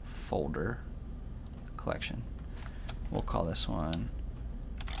folder collection. We'll call this one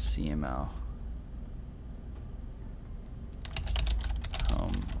CML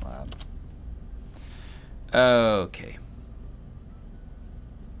Home Lab. Okay.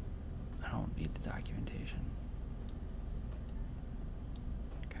 I don't need the documentation.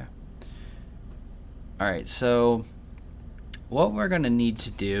 Okay. All right, so what we're going to need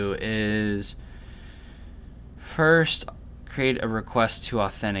to do is first create a request to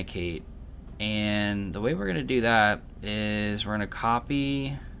authenticate. And the way we're going to do that is we're going to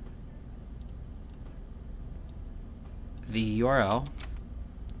copy the URL.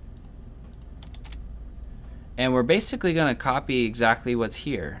 And we're basically going to copy exactly what's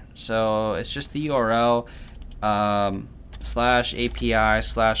here. So it's just the URL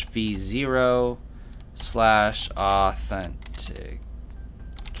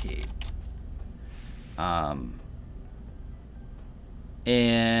 /API/v0/authenticate.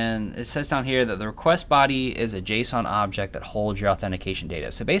 And it says down here that the request body is a JSON object that holds your authentication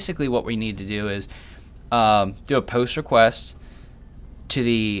data. So basically what we need to do is do a post request to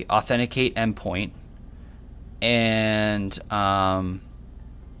the authenticate endpoint. And let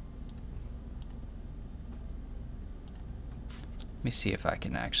me see if I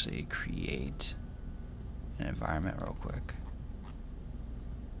can actually create an environment real quick.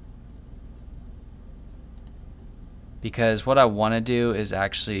 Because what I want to do is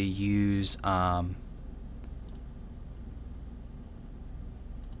actually use let's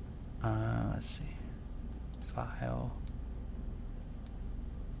see, file.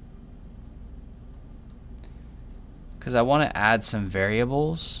 Because I want to add some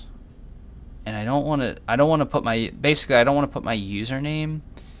variables, and I don't want to put my username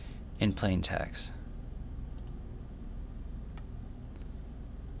in plain text.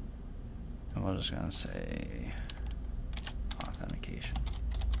 And we're just gonna say authentication.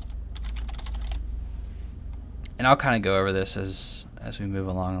 And I'll kind of go over this as we move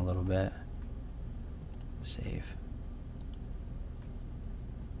along a little bit. Save.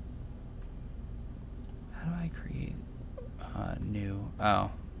 How do I create new?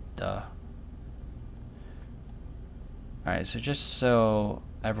 Oh, duh. Alright, so just so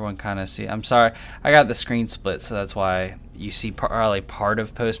everyone kind of see, I'm sorry, I got the screen split, so that's why you see probably part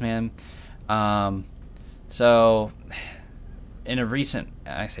of Postman. So in a recent,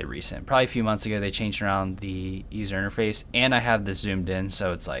 I say recent, probably a few months ago, they changed around the user interface, and I have this zoomed in,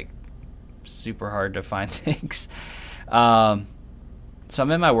 so it's like super hard to find things. So I'm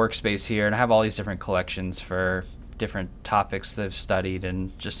in my workspace here, and I have all these different collections for different topics that I've studied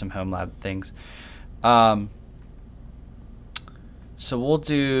and just some home lab things. So we'll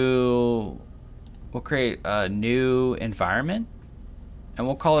create a new environment, and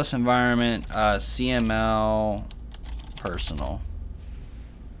we'll call this environment CML personal.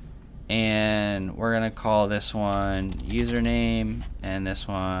 And we're gonna call this one username and this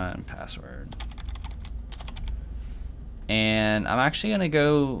one password. And I'm actually gonna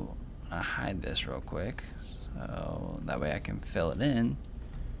go hide this real quick, so that way I can fill it in.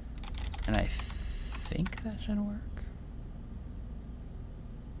 And I think that should work.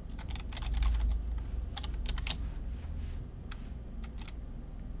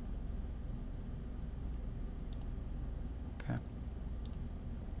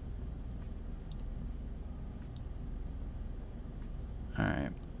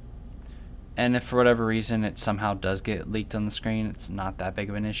 And if for whatever reason it somehow does get leaked on the screen, it's not that big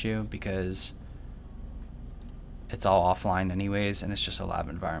of an issue because it's all offline anyways, and it's just a lab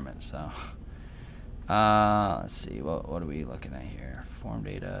environment. So let's see, what are we looking at here? Form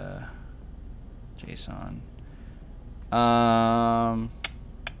data, JSON.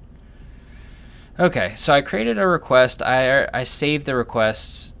 Okay, so I created a request. I saved the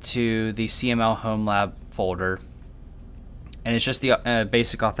request to the CML Home Lab folder, and it's just the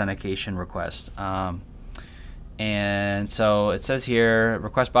basic authentication request. And so it says here,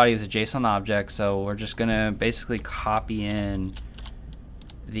 request body is a JSON object, so we're just gonna basically copy in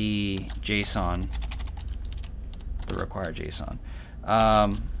the JSON, the required JSON.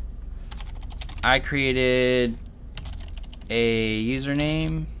 I created a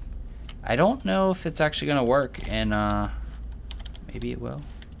username. I don't know if it's actually gonna work, and maybe it will.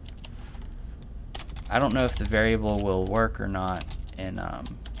 I don't know if the variable will work or not in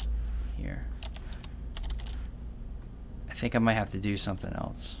here. I think I might have to do something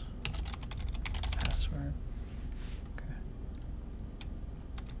else. Password. Okay.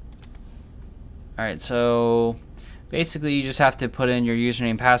 All right, so basically you just have to put in your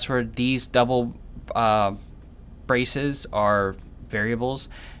username, password. These double braces are variables.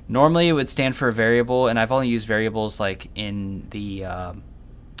 Normally it would stand for a variable, and I've only used variables like in the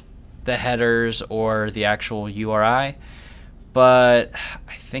headers or the actual URI, but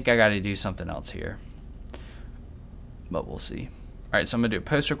I think I got to do something else here. But we'll see. All right, so I'm gonna do a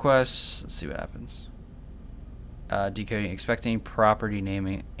post request. Let's see what happens. Decoding, expecting property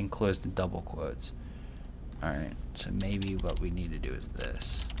naming enclosed in double quotes. All right, so maybe what we need to do is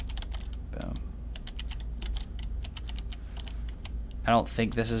this. Boom. I don't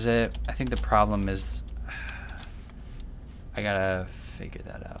think this is it. I think the problem is I gotta figure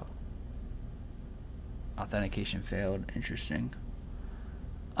that out. Authentication failed. Interesting.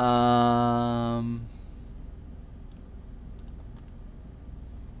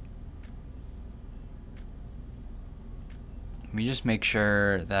 Let me just make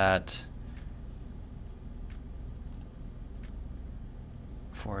sure that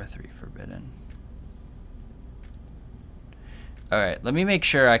 403 forbidden. All right, let me make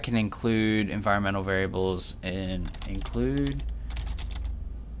sure I can include environmental variables in include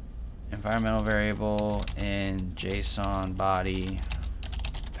environmental variable in JSON body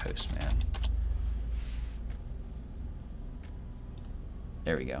postman.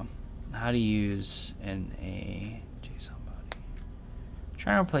 There we go. How to use in a JSON body.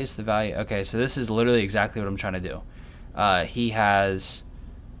 Trying to replace the value. Okay, so this is literally exactly what I'm trying to do. He has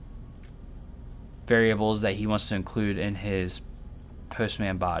variables that he wants to include in his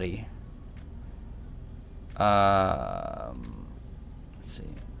postman body. Let's see.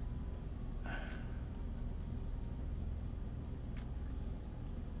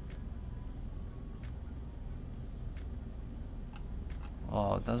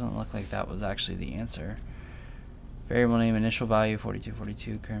 Well, it doesn't look like that was actually the answer. Variable name, initial value,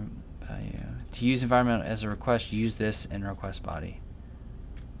 4242, current value. To use environment as a request, use this in request body.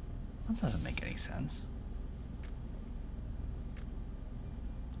 That doesn't make any sense.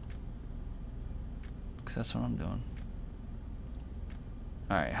 Because that's what I'm doing.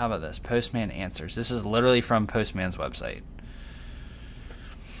 All right, how about this? Postman answers. This is literally from Postman's website.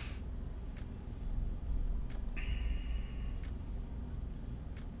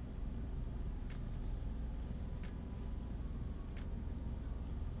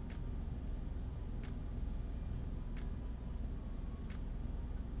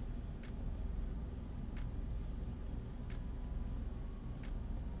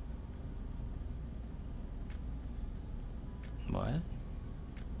 What? I'm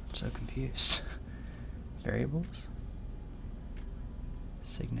so confused. Variables?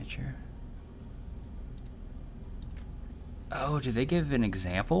 Signature. Oh, did they give an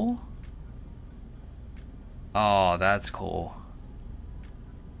example? Oh, that's cool.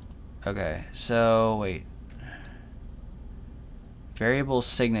 Okay, so wait. Variable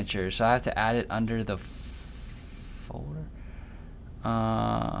signature. So I have to add it under the folder.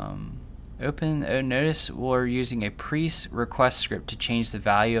 Open. Oh, notice we're using a pre-request script to change the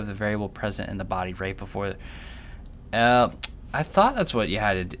value of the variable present in the body right before. I thought that's what you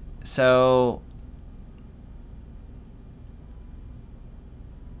had to do. So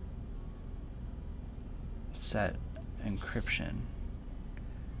set encryption.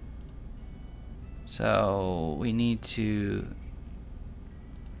 So we need to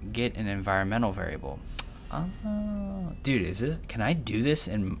get an environmental variable. Dude, is it? Can I do this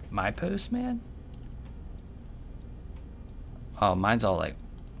in my Postman? Oh, mine's all like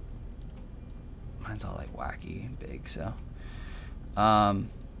wacky and big. So,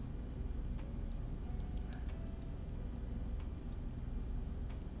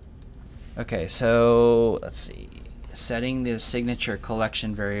 Okay, so let's see. Setting the signature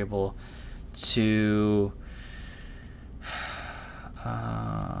collection variable to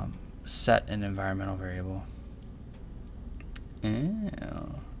set an environmental variable.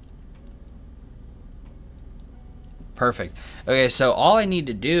 Oh. Perfect. Okay, so all I need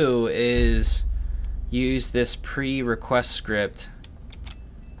to do is use this pre-request script.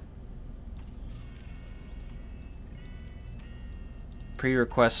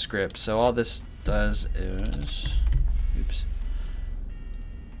 Pre-request script. So all this does is, oops.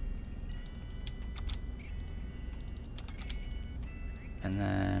 And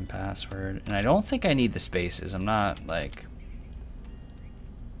then password. And I don't think I need the spaces. I'm not like,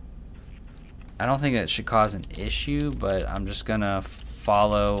 I don't think that should cause an issue, but I'm just gonna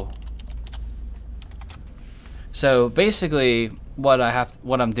follow. So basically what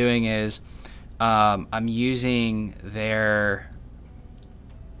I'm doing is I'm using their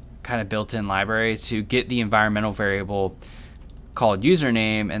kind of built-in library to get the environmental variable called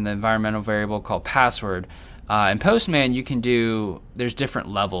username and the environmental variable called password. In Postman, you can do, there's different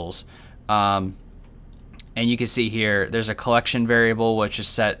levels. And you can see here, there's a collection variable, which is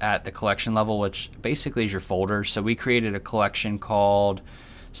set at the collection level, which basically is your folder. So we created a collection called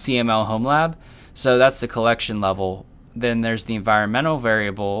CML Home Lab. So that's the collection level. Then there's the environmental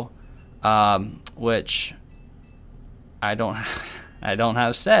variable, which I don't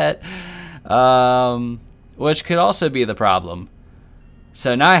have set, which could also be the problem.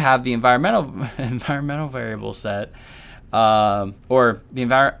 So now I have the environmental variable set, or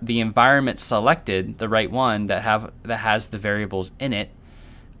the environment selected, the right one that has the variables in it.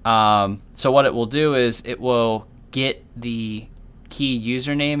 So what it will do is it will get the key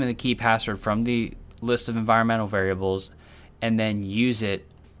username and the key password from the list of environmental variables, and then use it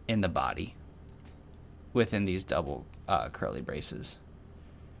in the body within these double curly braces.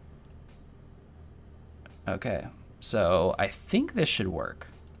 Okay, so I think this should work.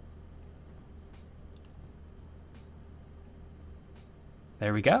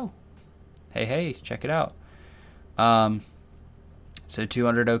 There we go. Hey, check it out. So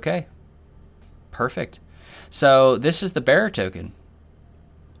 200 okay. Perfect. So this is the bearer token.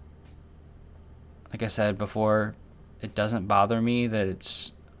 Like I said before, it doesn't bother me that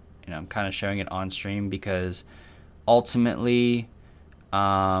it's, I'm kind of showing it on stream because ultimately,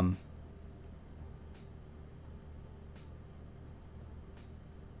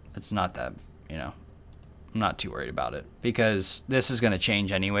 it's not that, I'm not too worried about it because this is going to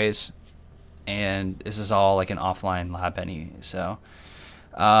change anyways. And this is all like an offline lab anyway. So,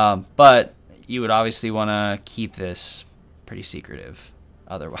 but you would obviously want to keep this pretty secretive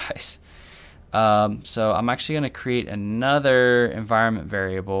otherwise. So I'm actually going to create another environment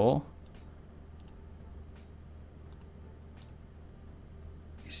variable.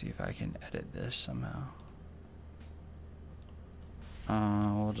 Let me see if I can edit this somehow.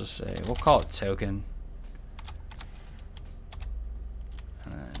 We'll just say, we'll call it token.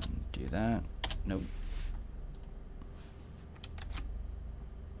 And then do that. Nope.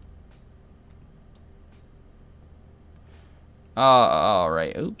 All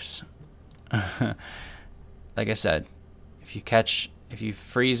right. Oops. Like I said, if you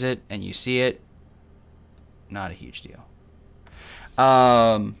freeze it and you see it, not a huge deal.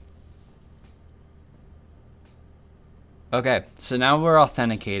 Okay, so now we're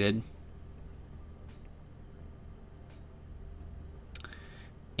authenticated.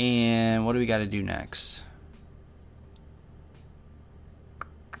 And what do we got to do next?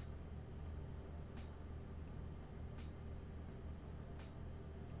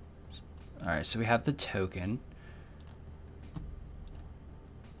 All right, so we have the token.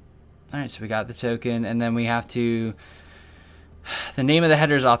 All right, so we got the token, and then we have to, the name of the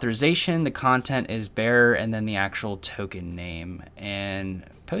header is authorization, the content is bearer, and then the actual token name. And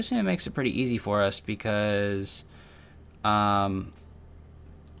Postman makes it pretty easy for us because we'll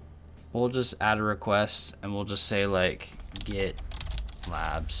just add a request, and we'll just say like get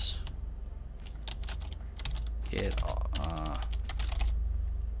labs. Get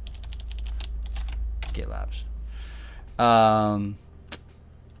labs.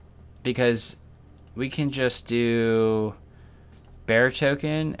 Because we can just do bearer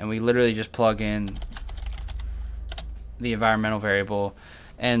token and we literally just plug in the environmental variable.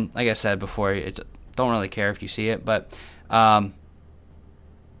 And like I said before, don't really care if you see it, but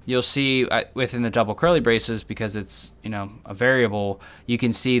you'll see within the double curly braces, because it's a variable, you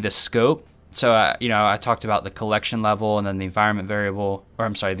can see the scope. So I talked about the collection level and then the environment variable, or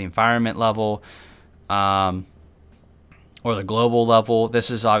I'm sorry, the environment level, or the global level. This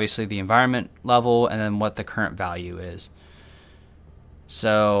is obviously the environment level, and then what the current value is.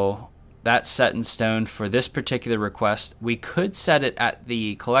 So that's set in stone for this particular request. We could set it at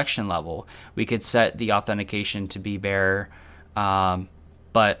the collection level. We could set the authentication to be bearer,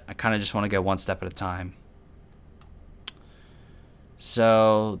 but I kind of just want to go one step at a time.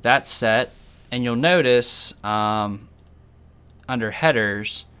 So that's set, and you'll notice under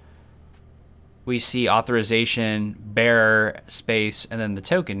headers, we see authorization, bearer, space, and then the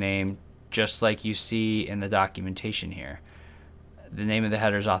token name, just like you see in the documentation here. The name of the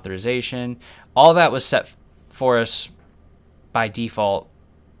header is authorization. All that was set for us by default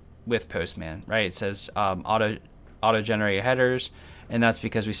with Postman, right? It says auto-generate headers, and that's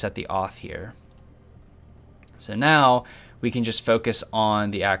because we set the auth here. So now we can just focus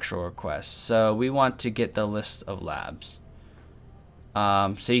on the actual request. So we want to get the list of labs.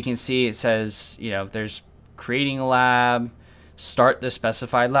 So you can see it says, you know, there's creating a lab, start the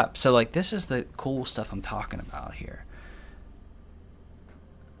specified lab. So like this is the cool stuff I'm talking about here.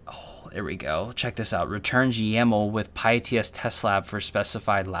 Oh, there we go. Check this out. Returns YAML with PyTS test lab for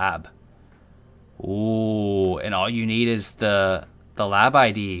specified lab. Ooh, and all you need is the lab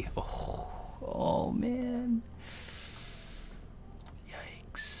ID. Oh man.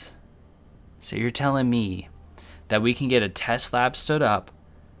 Yikes. So you're telling me that we can get a test lab stood up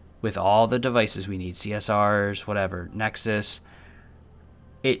with all the devices we need, CSRs, whatever, Nexus.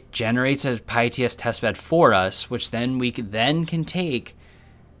 It generates a PyTS testbed for us, which then we can take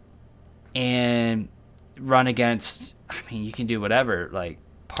and run against. I mean, you can do whatever, like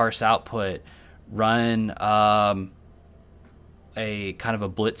parse output, run a kind of a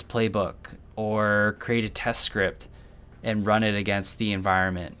blitz playbook, or create a test script and run it against the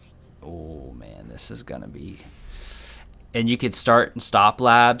environment. Oh man, this is gonna be. And you could start and stop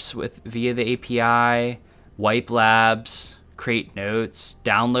labs via the API, wipe labs, create notes,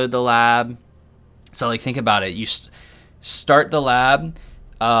 download the lab. So like think about it. You start the lab,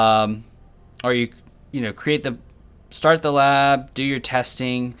 or you start the lab, do your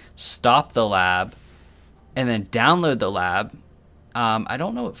testing, stop the lab, and then download the lab. I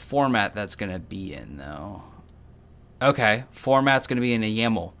don't know what format that's gonna be in though. Okay, format's gonna be in a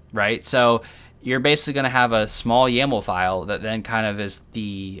YAML, right? So you're basically going to have a small YAML file that then kind of is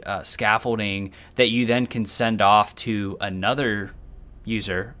the scaffolding that you then can send off to another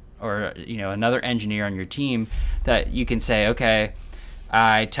user or another engineer on your team, that you can say, okay,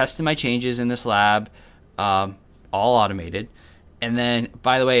 I tested my changes in this lab, all automated. And then,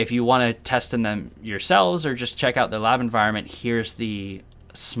 by the way, if you want to test in them yourselves or just check out the lab environment, here's the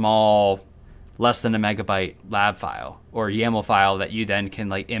small, less than a megabyte lab file or YAML file that you then can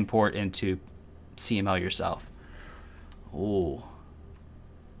like import into CML yourself. Ooh,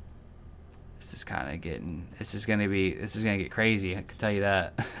 this is kind of getting. This is gonna get crazy. I can tell you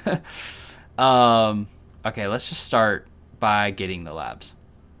that. Okay, let's just start by getting the labs.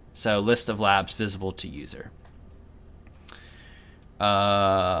 So list of labs visible to user.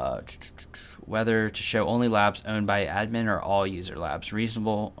 Whether to show only labs owned by admin or all user labs.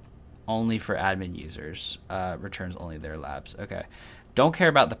 Reasonable only for admin users. Returns only their labs. Okay. Don't care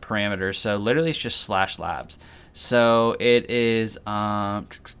about the parameters, so literally it's just /labs. So it is what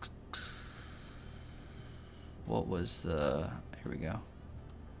was the, here we go.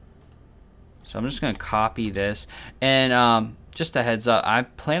 So I'm just gonna copy this, and just a heads up, I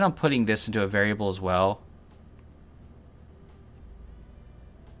plan on putting this into a variable as well.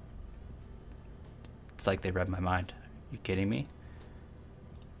 It's like they read my mind. You kidding me?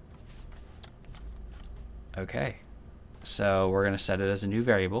 Okay. So we're going to set it as a new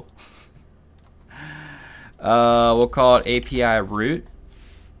variable. We'll call it API root.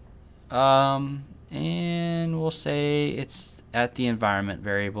 And we'll say it's at the environment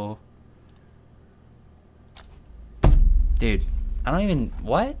variable. Dude, I don't even,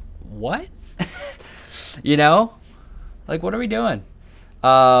 what? You know? Like, what are we doing?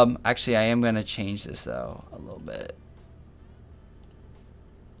 Actually, I am going to change this, though, a little bit.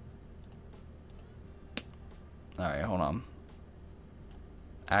 All right, hold on.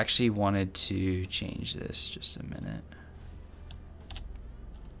 I actually wanted to change this. Just a minute.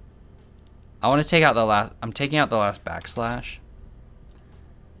 I want to take out the last. I'm taking out the last backslash.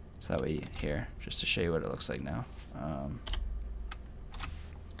 So that way, here, just to show you what it looks like now.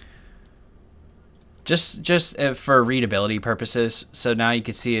 Just for readability purposes. So now you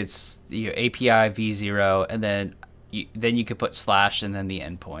can see it's the API v0, and then you could put slash and then the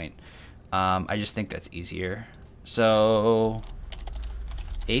endpoint. I just think that's easier. So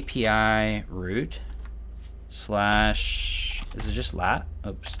API root slash, is it just labs,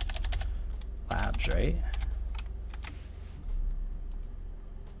 right?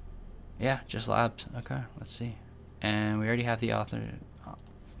 Yeah, just labs. Okay, let's see. And we already have the author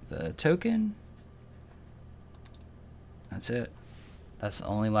the token. That's it. That's the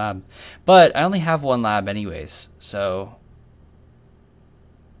only lab. But I only have one lab anyways, so.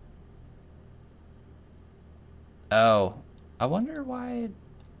 Oh, I wonder why.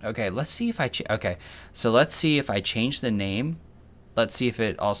 Okay, let's see if I okay, so let's see if I change the name. Let's see if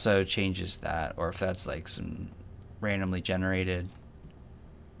it also changes that, or if that's like some randomly generated.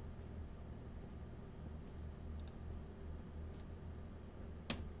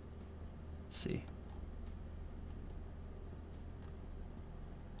 Let's see.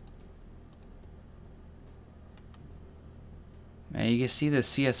 Man, you can see the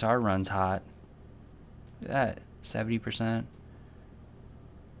CSR runs hot. Look at that, 70%.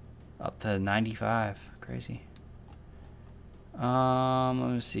 Up to 95. Crazy. Let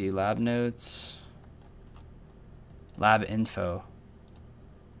me see. Lab notes. Lab info.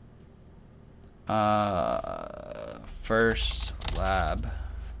 First lab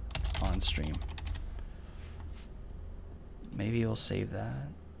on stream. Maybe we'll save that.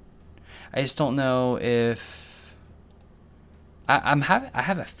 I just don't know if I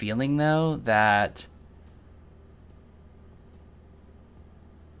have a feeling though that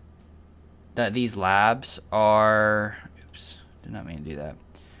these labs are, oops, did not mean to do that.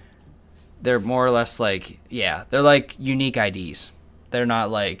 They're more or less like, yeah, they're like unique IDs. They're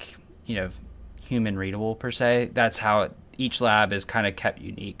not like, you know, human readable per se. That's how each lab is kind of kept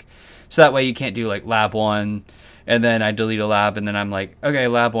unique. So that way you can't do like lab 1 and then I delete a lab and then I'm like, okay,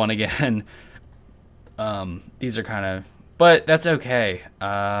 lab 1 again. These are kind of, but that's okay.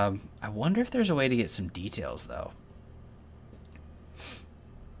 I wonder if there's a way to get some details though.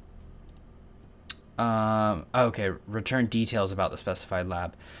 Okay, return details about the specified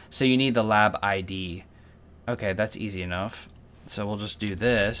lab. So you need the lab ID. Okay, that's easy enough. So we'll just do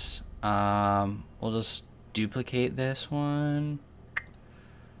this. We'll just duplicate this one.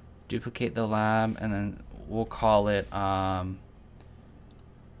 Duplicate the lab, and then we'll call it,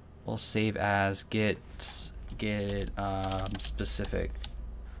 we'll save as get specific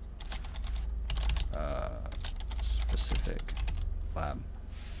lab.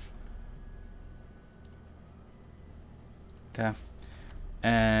 Okay,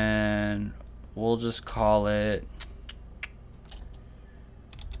 and we'll just call it,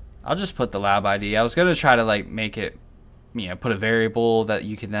 I'll just put the lab ID. I was gonna try to like make it, you know, put a variable that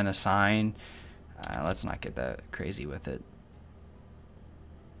you can then assign. Let's not get that crazy with it.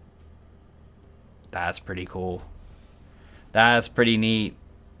 That's pretty cool. That's pretty neat,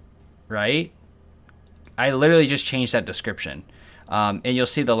 right? I literally just changed that description. And you'll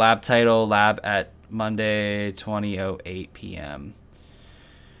see the lab title, lab at Monday 20:08 p.m.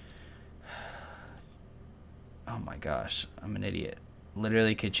 Oh my gosh, I'm an idiot.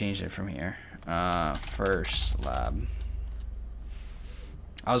 Literally could change it from here. First lab.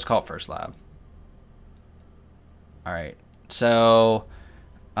 I'll just call it first lab. All right, so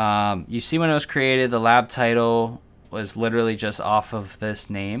you see when it was created, the lab title was literally just off of this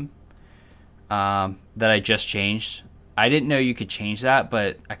name that I just changed. I didn't know you could change that,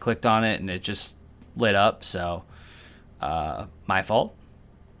 but I clicked on it and it just lit up, so my fault.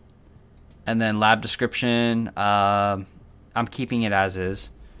 And then lab description, I'm keeping it as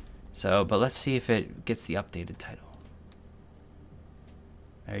is. So, but let's see if it gets the updated title.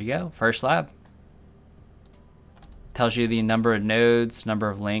 There you go, first lab. Tells you the number of nodes, number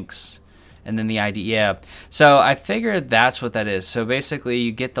of links, and then the ID. Yeah, so I figured that's what that is. So basically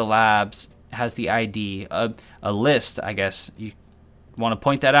you get the labs, has the ID, a list, I guess. You want to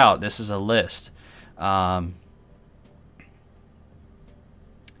point that out. This is a list. And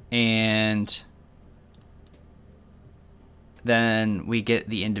then we get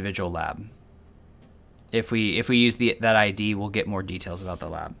the individual lab. If we use that ID, we'll get more details about the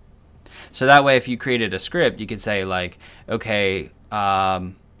lab. So that way, if you created a script, you could say like, okay,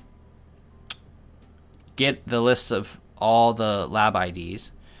 get the list of all the lab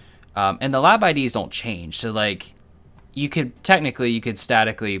IDs. And the lab IDs don't change. So like, you could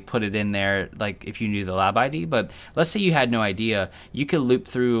statically put it in there, like if you knew the lab ID, but let's say you had no idea, you could loop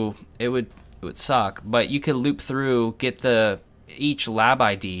through, it would suck, but you could loop through, get each lab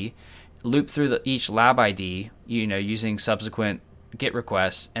ID, loop through each lab ID, you know, using subsequent GET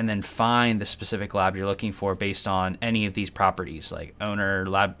requests, and then find the specific lab you're looking for based on any of these properties, like owner,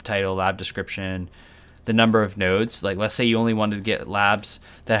 lab title, lab description, the number of nodes. Like let's say you only wanted to get labs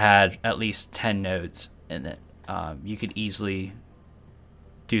that had at least 10 nodes, and then you could easily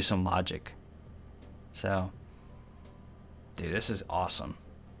do some logic. So, dude, this is awesome.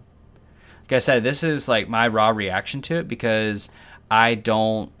 Like I said, this is like my raw reaction to it because I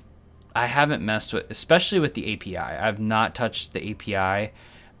haven't messed with, especially with the API. I've not touched the API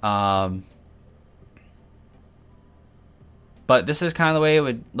Um, but this is kind of the way it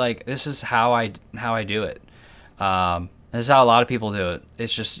would, like, this is how I do it. This is how a lot of people do it.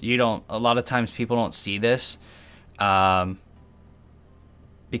 It's just, a lot of times people don't see this, because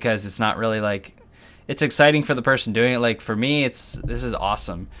it's not really like, it's exciting for the person doing it. Like for me, this is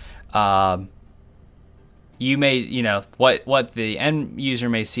awesome. You may, what the end user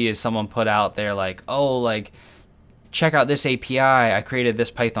may see is someone put out there like, oh, like, check out this API. I created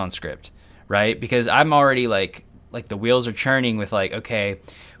this Python script, right? Because I'm already like the wheels are churning with like, okay,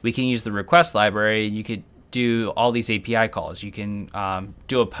 we can use the request library. You could do all these API calls. You can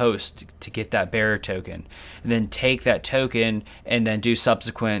do a post to get that bearer token, and then take that token and then do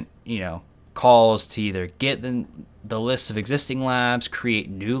subsequent, calls to either get the list of existing labs, create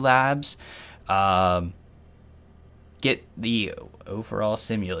new labs, get the overall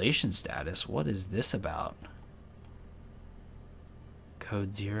simulation status. What is this about?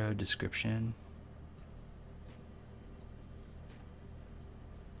 Code 0 description.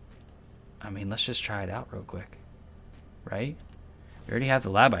 I mean, let's just try it out real quick, right? We already have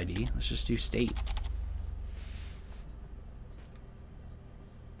the lab ID. Let's just do state.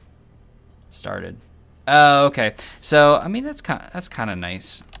 Started. Oh, okay. So, I mean, that's kind of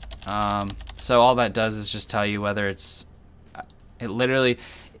nice. So all that does is just tell you whether it literally,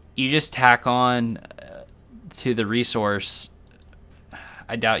 you just tack on to the resource.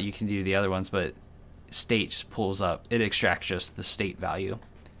 I doubt you can do the other ones, but state just pulls up. It extracts just the state value.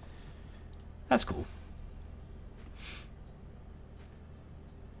 That's cool.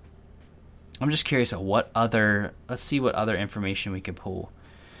 I'm just curious of let's see what other information we could pull.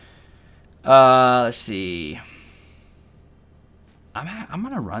 Let's see. I'm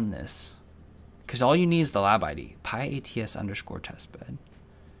gonna run this because all you need is the lab ID, PyATS_testbed.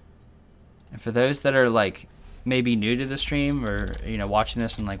 And for those that are like maybe new to the stream or watching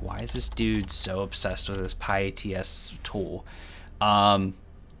this and like, why is this dude so obsessed with this PyATS tool?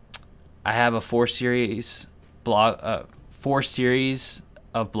 I have a 4 series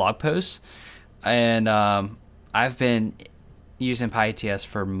of blog posts, and I've been using PyATS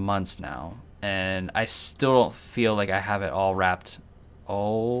for months now, and I still don't feel like I have it all wrapped.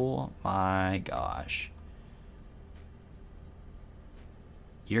 Oh my gosh.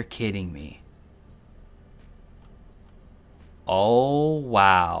 You're kidding me. Oh,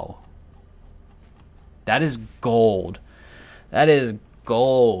 wow. That is gold. That is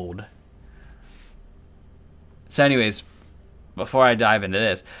gold. So anyways, before I dive into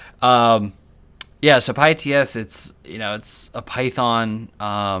this, yeah, so PyATS, it's a Python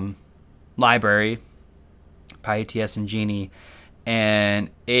library, PyATS and Genie, and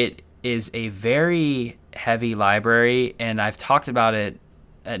it is a very heavy library, and I've talked about it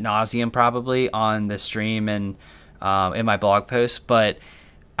ad nauseum probably on the stream and in my blog posts, but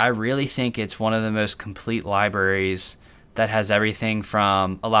I really think it's one of the most complete libraries that has everything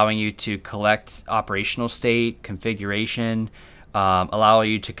from allowing you to collect operational state, configuration, allow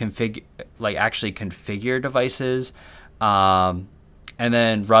you to actually configure devices, and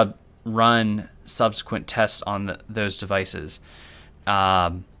then run subsequent tests on those devices.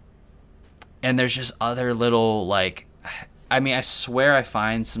 And there's just other little I swear I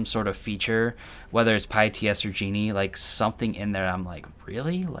find some sort of feature, whether it's PyATS or Genie, like something in there. I'm like,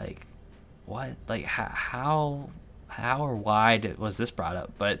 really? Like, what? Like, how or why was this brought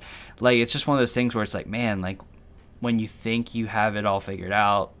up? But like, it's just one of those things where it's like, man, like when you think you have it all figured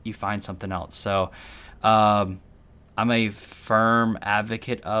out, you find something else. So I'm a firm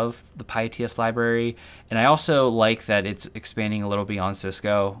advocate of the PyATS library, and I also like that it's expanding a little beyond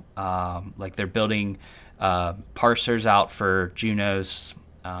Cisco. Like they're building parsers out for Junos.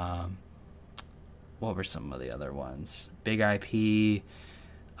 What were some of the other ones? Big IP.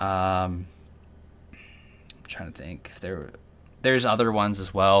 Trying to think if there's other ones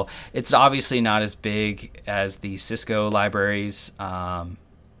as well. It's obviously not as big as the Cisco libraries or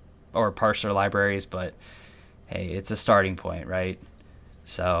parser libraries, but hey, it's a starting point, right?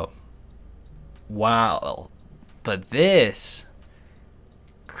 So wow. But this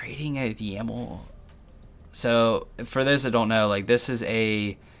creating a YAML. So for those that don't know, like this is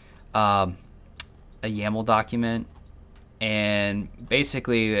a YAML document. And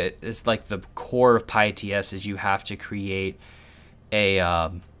basically, it's like the core of PyATS is you have to create a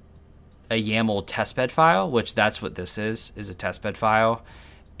YAML testbed file, which that's what this is a testbed file.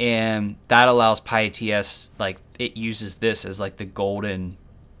 And that allows PyATS, like it uses this as like the golden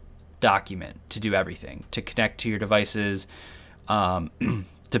document to do everything, to connect to your devices, to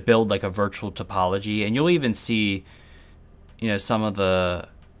build like a virtual topology. And you'll even see, some of the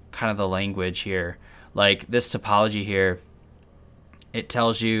kind of the language here, like this topology here. it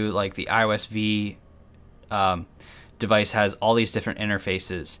tells you like the iOS V device has all these different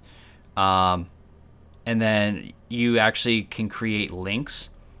interfaces. And then you actually can create links.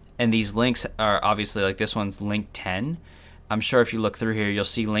 And these links are obviously like this one's link 10. I'm sure if you look through here, you'll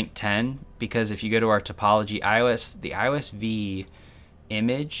see link 10, because if you go to our topology, the iOS V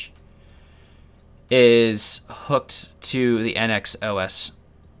image is hooked to the NXOS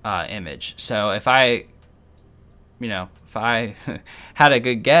image. So if I had a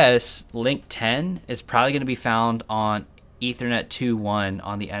good guess, link 10 is probably going to be found on Ethernet 2.1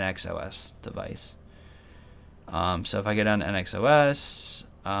 on the NXOS device. So if I go down to NXOS,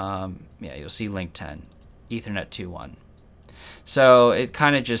 yeah, you'll see link 10, Ethernet 2.1. So it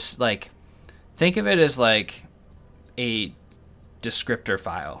kind of just like, think of it as like a descriptor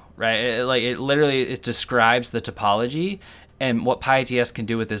file, right? It literally describes the topology, and what PyATS can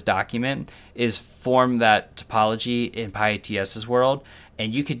do with this document is form that topology in PyATS's world,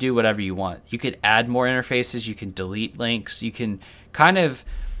 and you could do whatever you want. You could add more interfaces, you can delete links, you can kind of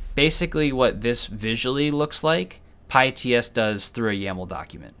basically what this visually looks like, PyATS does through a YAML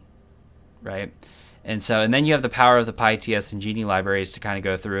document, right? And then you have the power of the PyATS and Genie libraries to kind of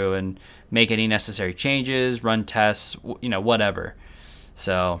go through and make any necessary changes, run tests, whatever.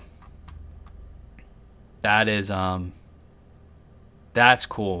 So that is that's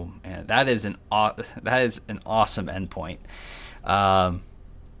cool, man. That is an awesome endpoint.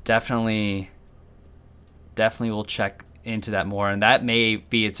 Definitely will check into that more, and that may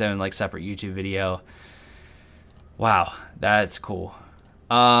be its own like separate YouTube video. Wow, that's cool.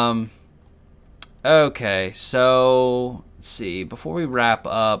 Okay, so let's see. Before we wrap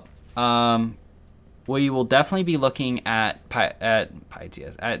up, we will definitely be looking at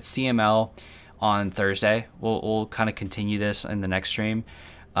PyATS, at CML on Thursday. We'll kind of continue this in the next stream.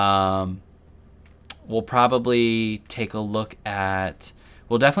 We'll probably take a look at.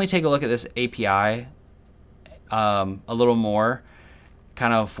 We'll definitely take a look at this API a little more,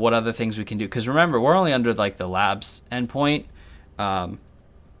 kind of what other things we can do. Because remember, we're only under like the labs endpoint.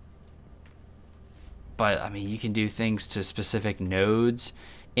 But I mean, you can do things to specific nodes,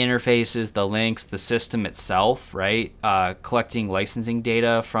 interfaces, the links, the system itself, right? Collecting licensing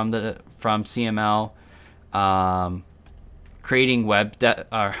data from CML, creating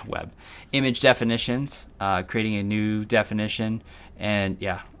image definitions, creating a new definition, and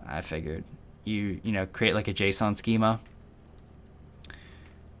yeah, I figured you create like a JSON schema,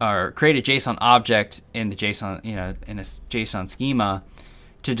 or create a JSON object in the JSON in a JSON schema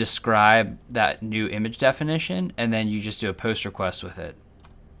to describe that new image definition, and then you just do a post request with it.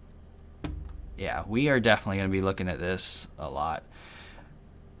 Yeah, we are definitely going to be looking at this a lot.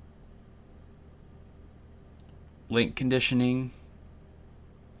 Link conditioning.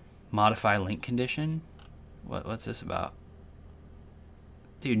 Modify link condition. What's this about?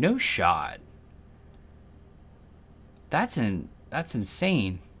 Dude, no shot. That's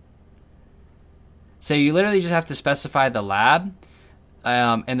insane. So you literally just have to specify the lab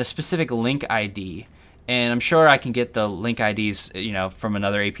and the specific link ID. And I'm sure I can get the link IDs, from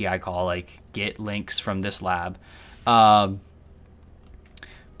another API call, like get links from this lab. But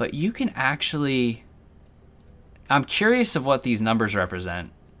you can actually, I'm curious of what these numbers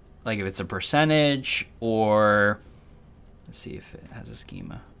represent. Like if it's a percentage, or let's see if it has a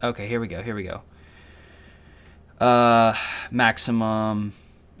schema. Okay, here we go. Maximum.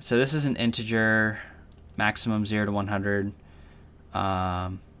 So this is an integer, maximum 0 to 100.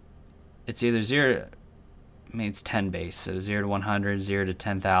 It's either 0, it's 10 base, so 0 to 100, 0 to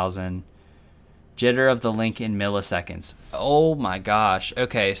 10,000. Jitter of the link in milliseconds. Oh my gosh.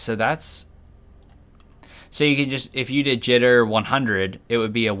 Okay, so you can just, if you did jitter 100, it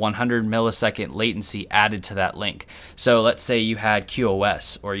would be a 100 millisecond latency added to that link. So let's say you had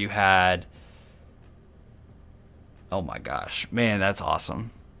QoS, or you had, oh my gosh, man, that's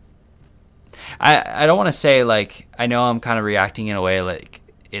awesome. I don't want to say, like, I know I'm kind of reacting in a way like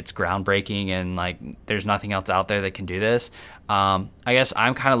it's groundbreaking and like there's nothing else out there that can do this. I guess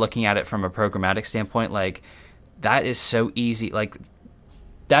I'm kind of looking at it from a programmatic standpoint. Like, that is so easy. Like,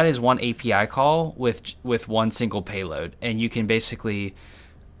 that is one API call with one single payload, and you can basically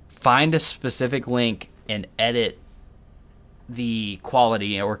find a specific link and edit the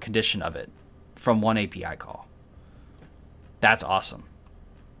quality or condition of it from one API call. That's awesome.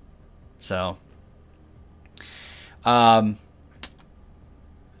 So, yeah,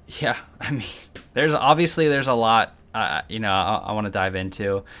 I mean, there's a lot, I want to dive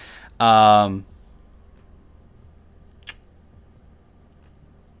into.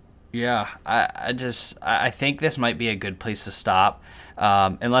 Yeah, I think this might be a good place to stop.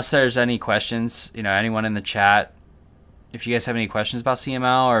 Unless there's any questions, anyone in the chat, if you guys have any questions about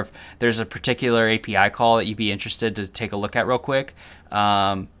CML, or if there's a particular API call that you'd be interested to take a look at real quick,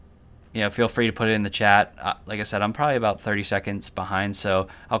 feel free to put it in the chat. Like I said, I'm probably about 30 seconds behind, so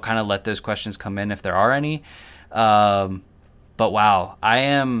I'll kind of let those questions come in if there are any. But wow,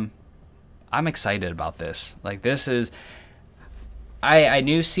 I'm excited about this. Like, this is, I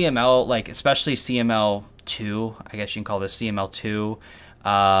knew CML, like especially CML2, I guess you can call this CML2,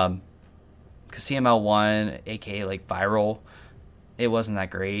 because CML1, aka like viral, it wasn't that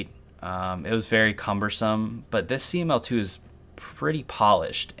great. It was very cumbersome, but this CML2 is pretty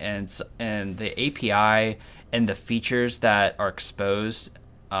polished, and the API and the features that are exposed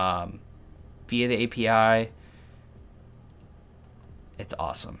via the API, it's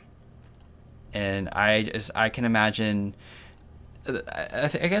awesome. And I can imagine, I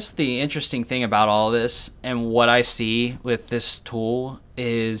guess the interesting thing about all this and what I see with this tool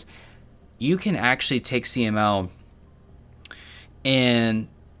is you can actually take CML and,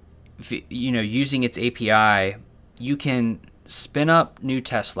 using its API, you can spin up new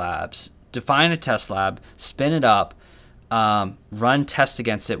test labs, define a test lab, spin it up, run tests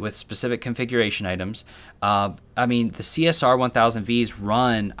against it with specific configuration items. The CSR 1000Vs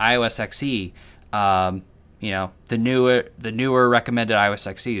run iOS XE. The newer recommended iOS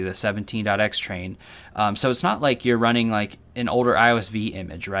XE, the 17.x train. So it's not like you're running like an older iOS V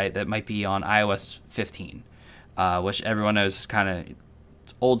image, right? That might be on iOS 15, which everyone knows is kind of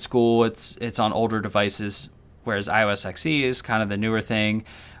old school. It's on older devices, whereas iOS XE is kind of the newer thing.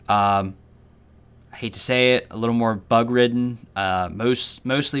 I hate to say it, a little more bug-ridden,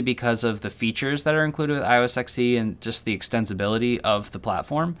 mostly because of the features that are included with iOS XE and just the extensibility of the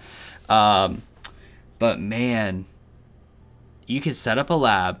platform. But man, you can set up a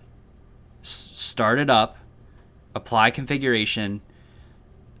lab, start it up, apply configuration,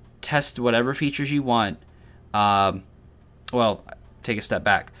 test whatever features you want. Take a step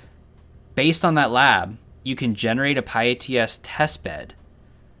back. Based on that lab, you can generate a PyATS testbed.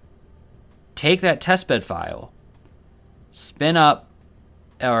 Take that testbed file, spin up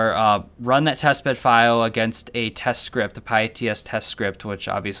or run that testbed file against a test script, a PyATS test script, which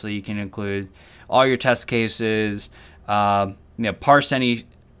obviously you can include all your test cases, parse any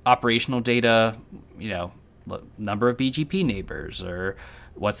operational data, number of BGP neighbors, or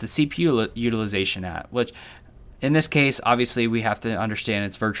what's the CPU utilization at, which in this case, obviously we have to understand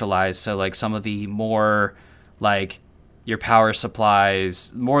it's virtualized. So like some of the more like your power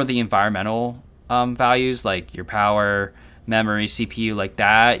supplies, more of the environmental values, like your power, memory, CPU, like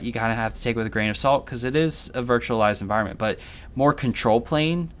that, you kind of have to take with a grain of salt because it is a virtualized environment. But more control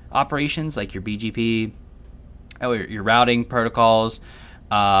plane operations like your BGP, your routing protocols,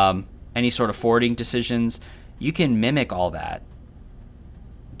 any sort of forwarding decisions, you can mimic all that.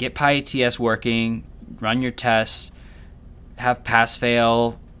 Get PyATS working, run your tests, have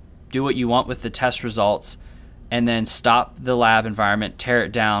pass-fail, do what you want with the test results, and then stop the lab environment, tear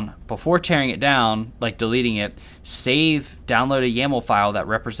it down. Before tearing it down, like deleting it, download a YAML file that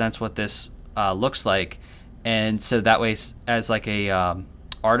represents what this looks like, and so that way as like a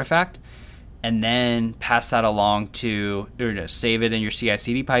artifact, and then pass that along to, save it in your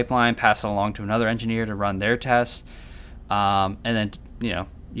CI/CD pipeline, pass it along to another engineer to run their tests, and then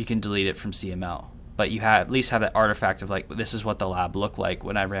you can delete it from CML. But you at least have that artifact of like, this is what the lab looked like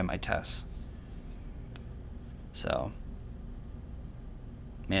when I ran my tests. So,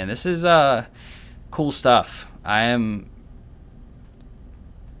 man, this is cool stuff. I am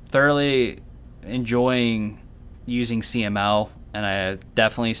thoroughly enjoying using CML, and I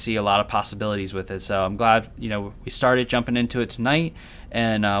definitely see a lot of possibilities with it. So I'm glad we started jumping into it tonight,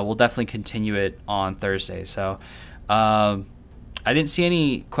 and we'll definitely continue it on Thursday. So I didn't see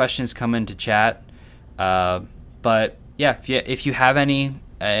any questions come into chat. But yeah, if you have any,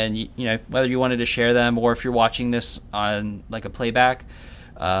 and whether you wanted to share them or if you're watching this on like a playback,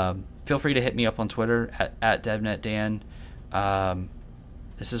 feel free to hit me up on Twitter at DevNetDan.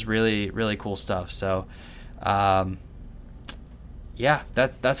 This is really, really cool stuff. So yeah,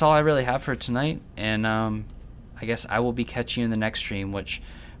 that's all I really have for tonight. And I guess I will be catching you in the next stream, which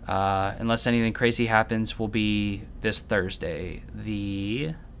unless anything crazy happens, will be this Thursday. Let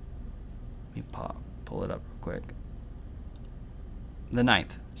me pull it up real quick. The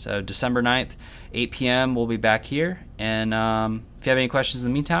 9th. So December 9th, 8 p.m. we'll be back here. And if you have any questions in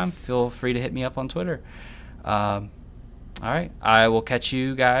the meantime, feel free to hit me up on Twitter. All right. I will catch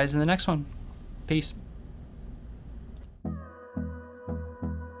you guys in the next one. Peace.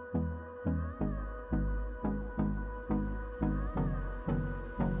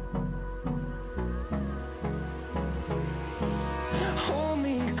 Hold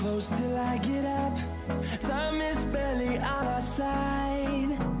me close till I get up. Time is barely on our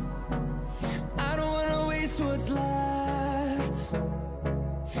side. I don't wanna waste what's left.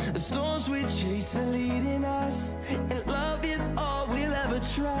 The storms we chase are leading us, and love is all we'll ever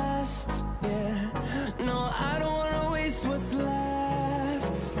trust. Yeah, no, I don't wanna waste what's left.